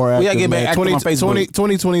get back more active. We gotta get back man. active on Facebook.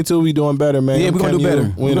 2022, we doing better, man. Yeah, we gonna do Can you-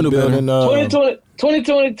 better. We We in gonna the do better. building.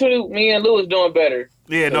 2022, me and Lou is doing better.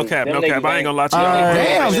 Yeah, no cap, no cap. I ain't gonna lie to you. All right.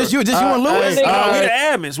 Damn, just you and Lewis. We the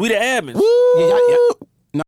admins. We the admins. Yeah,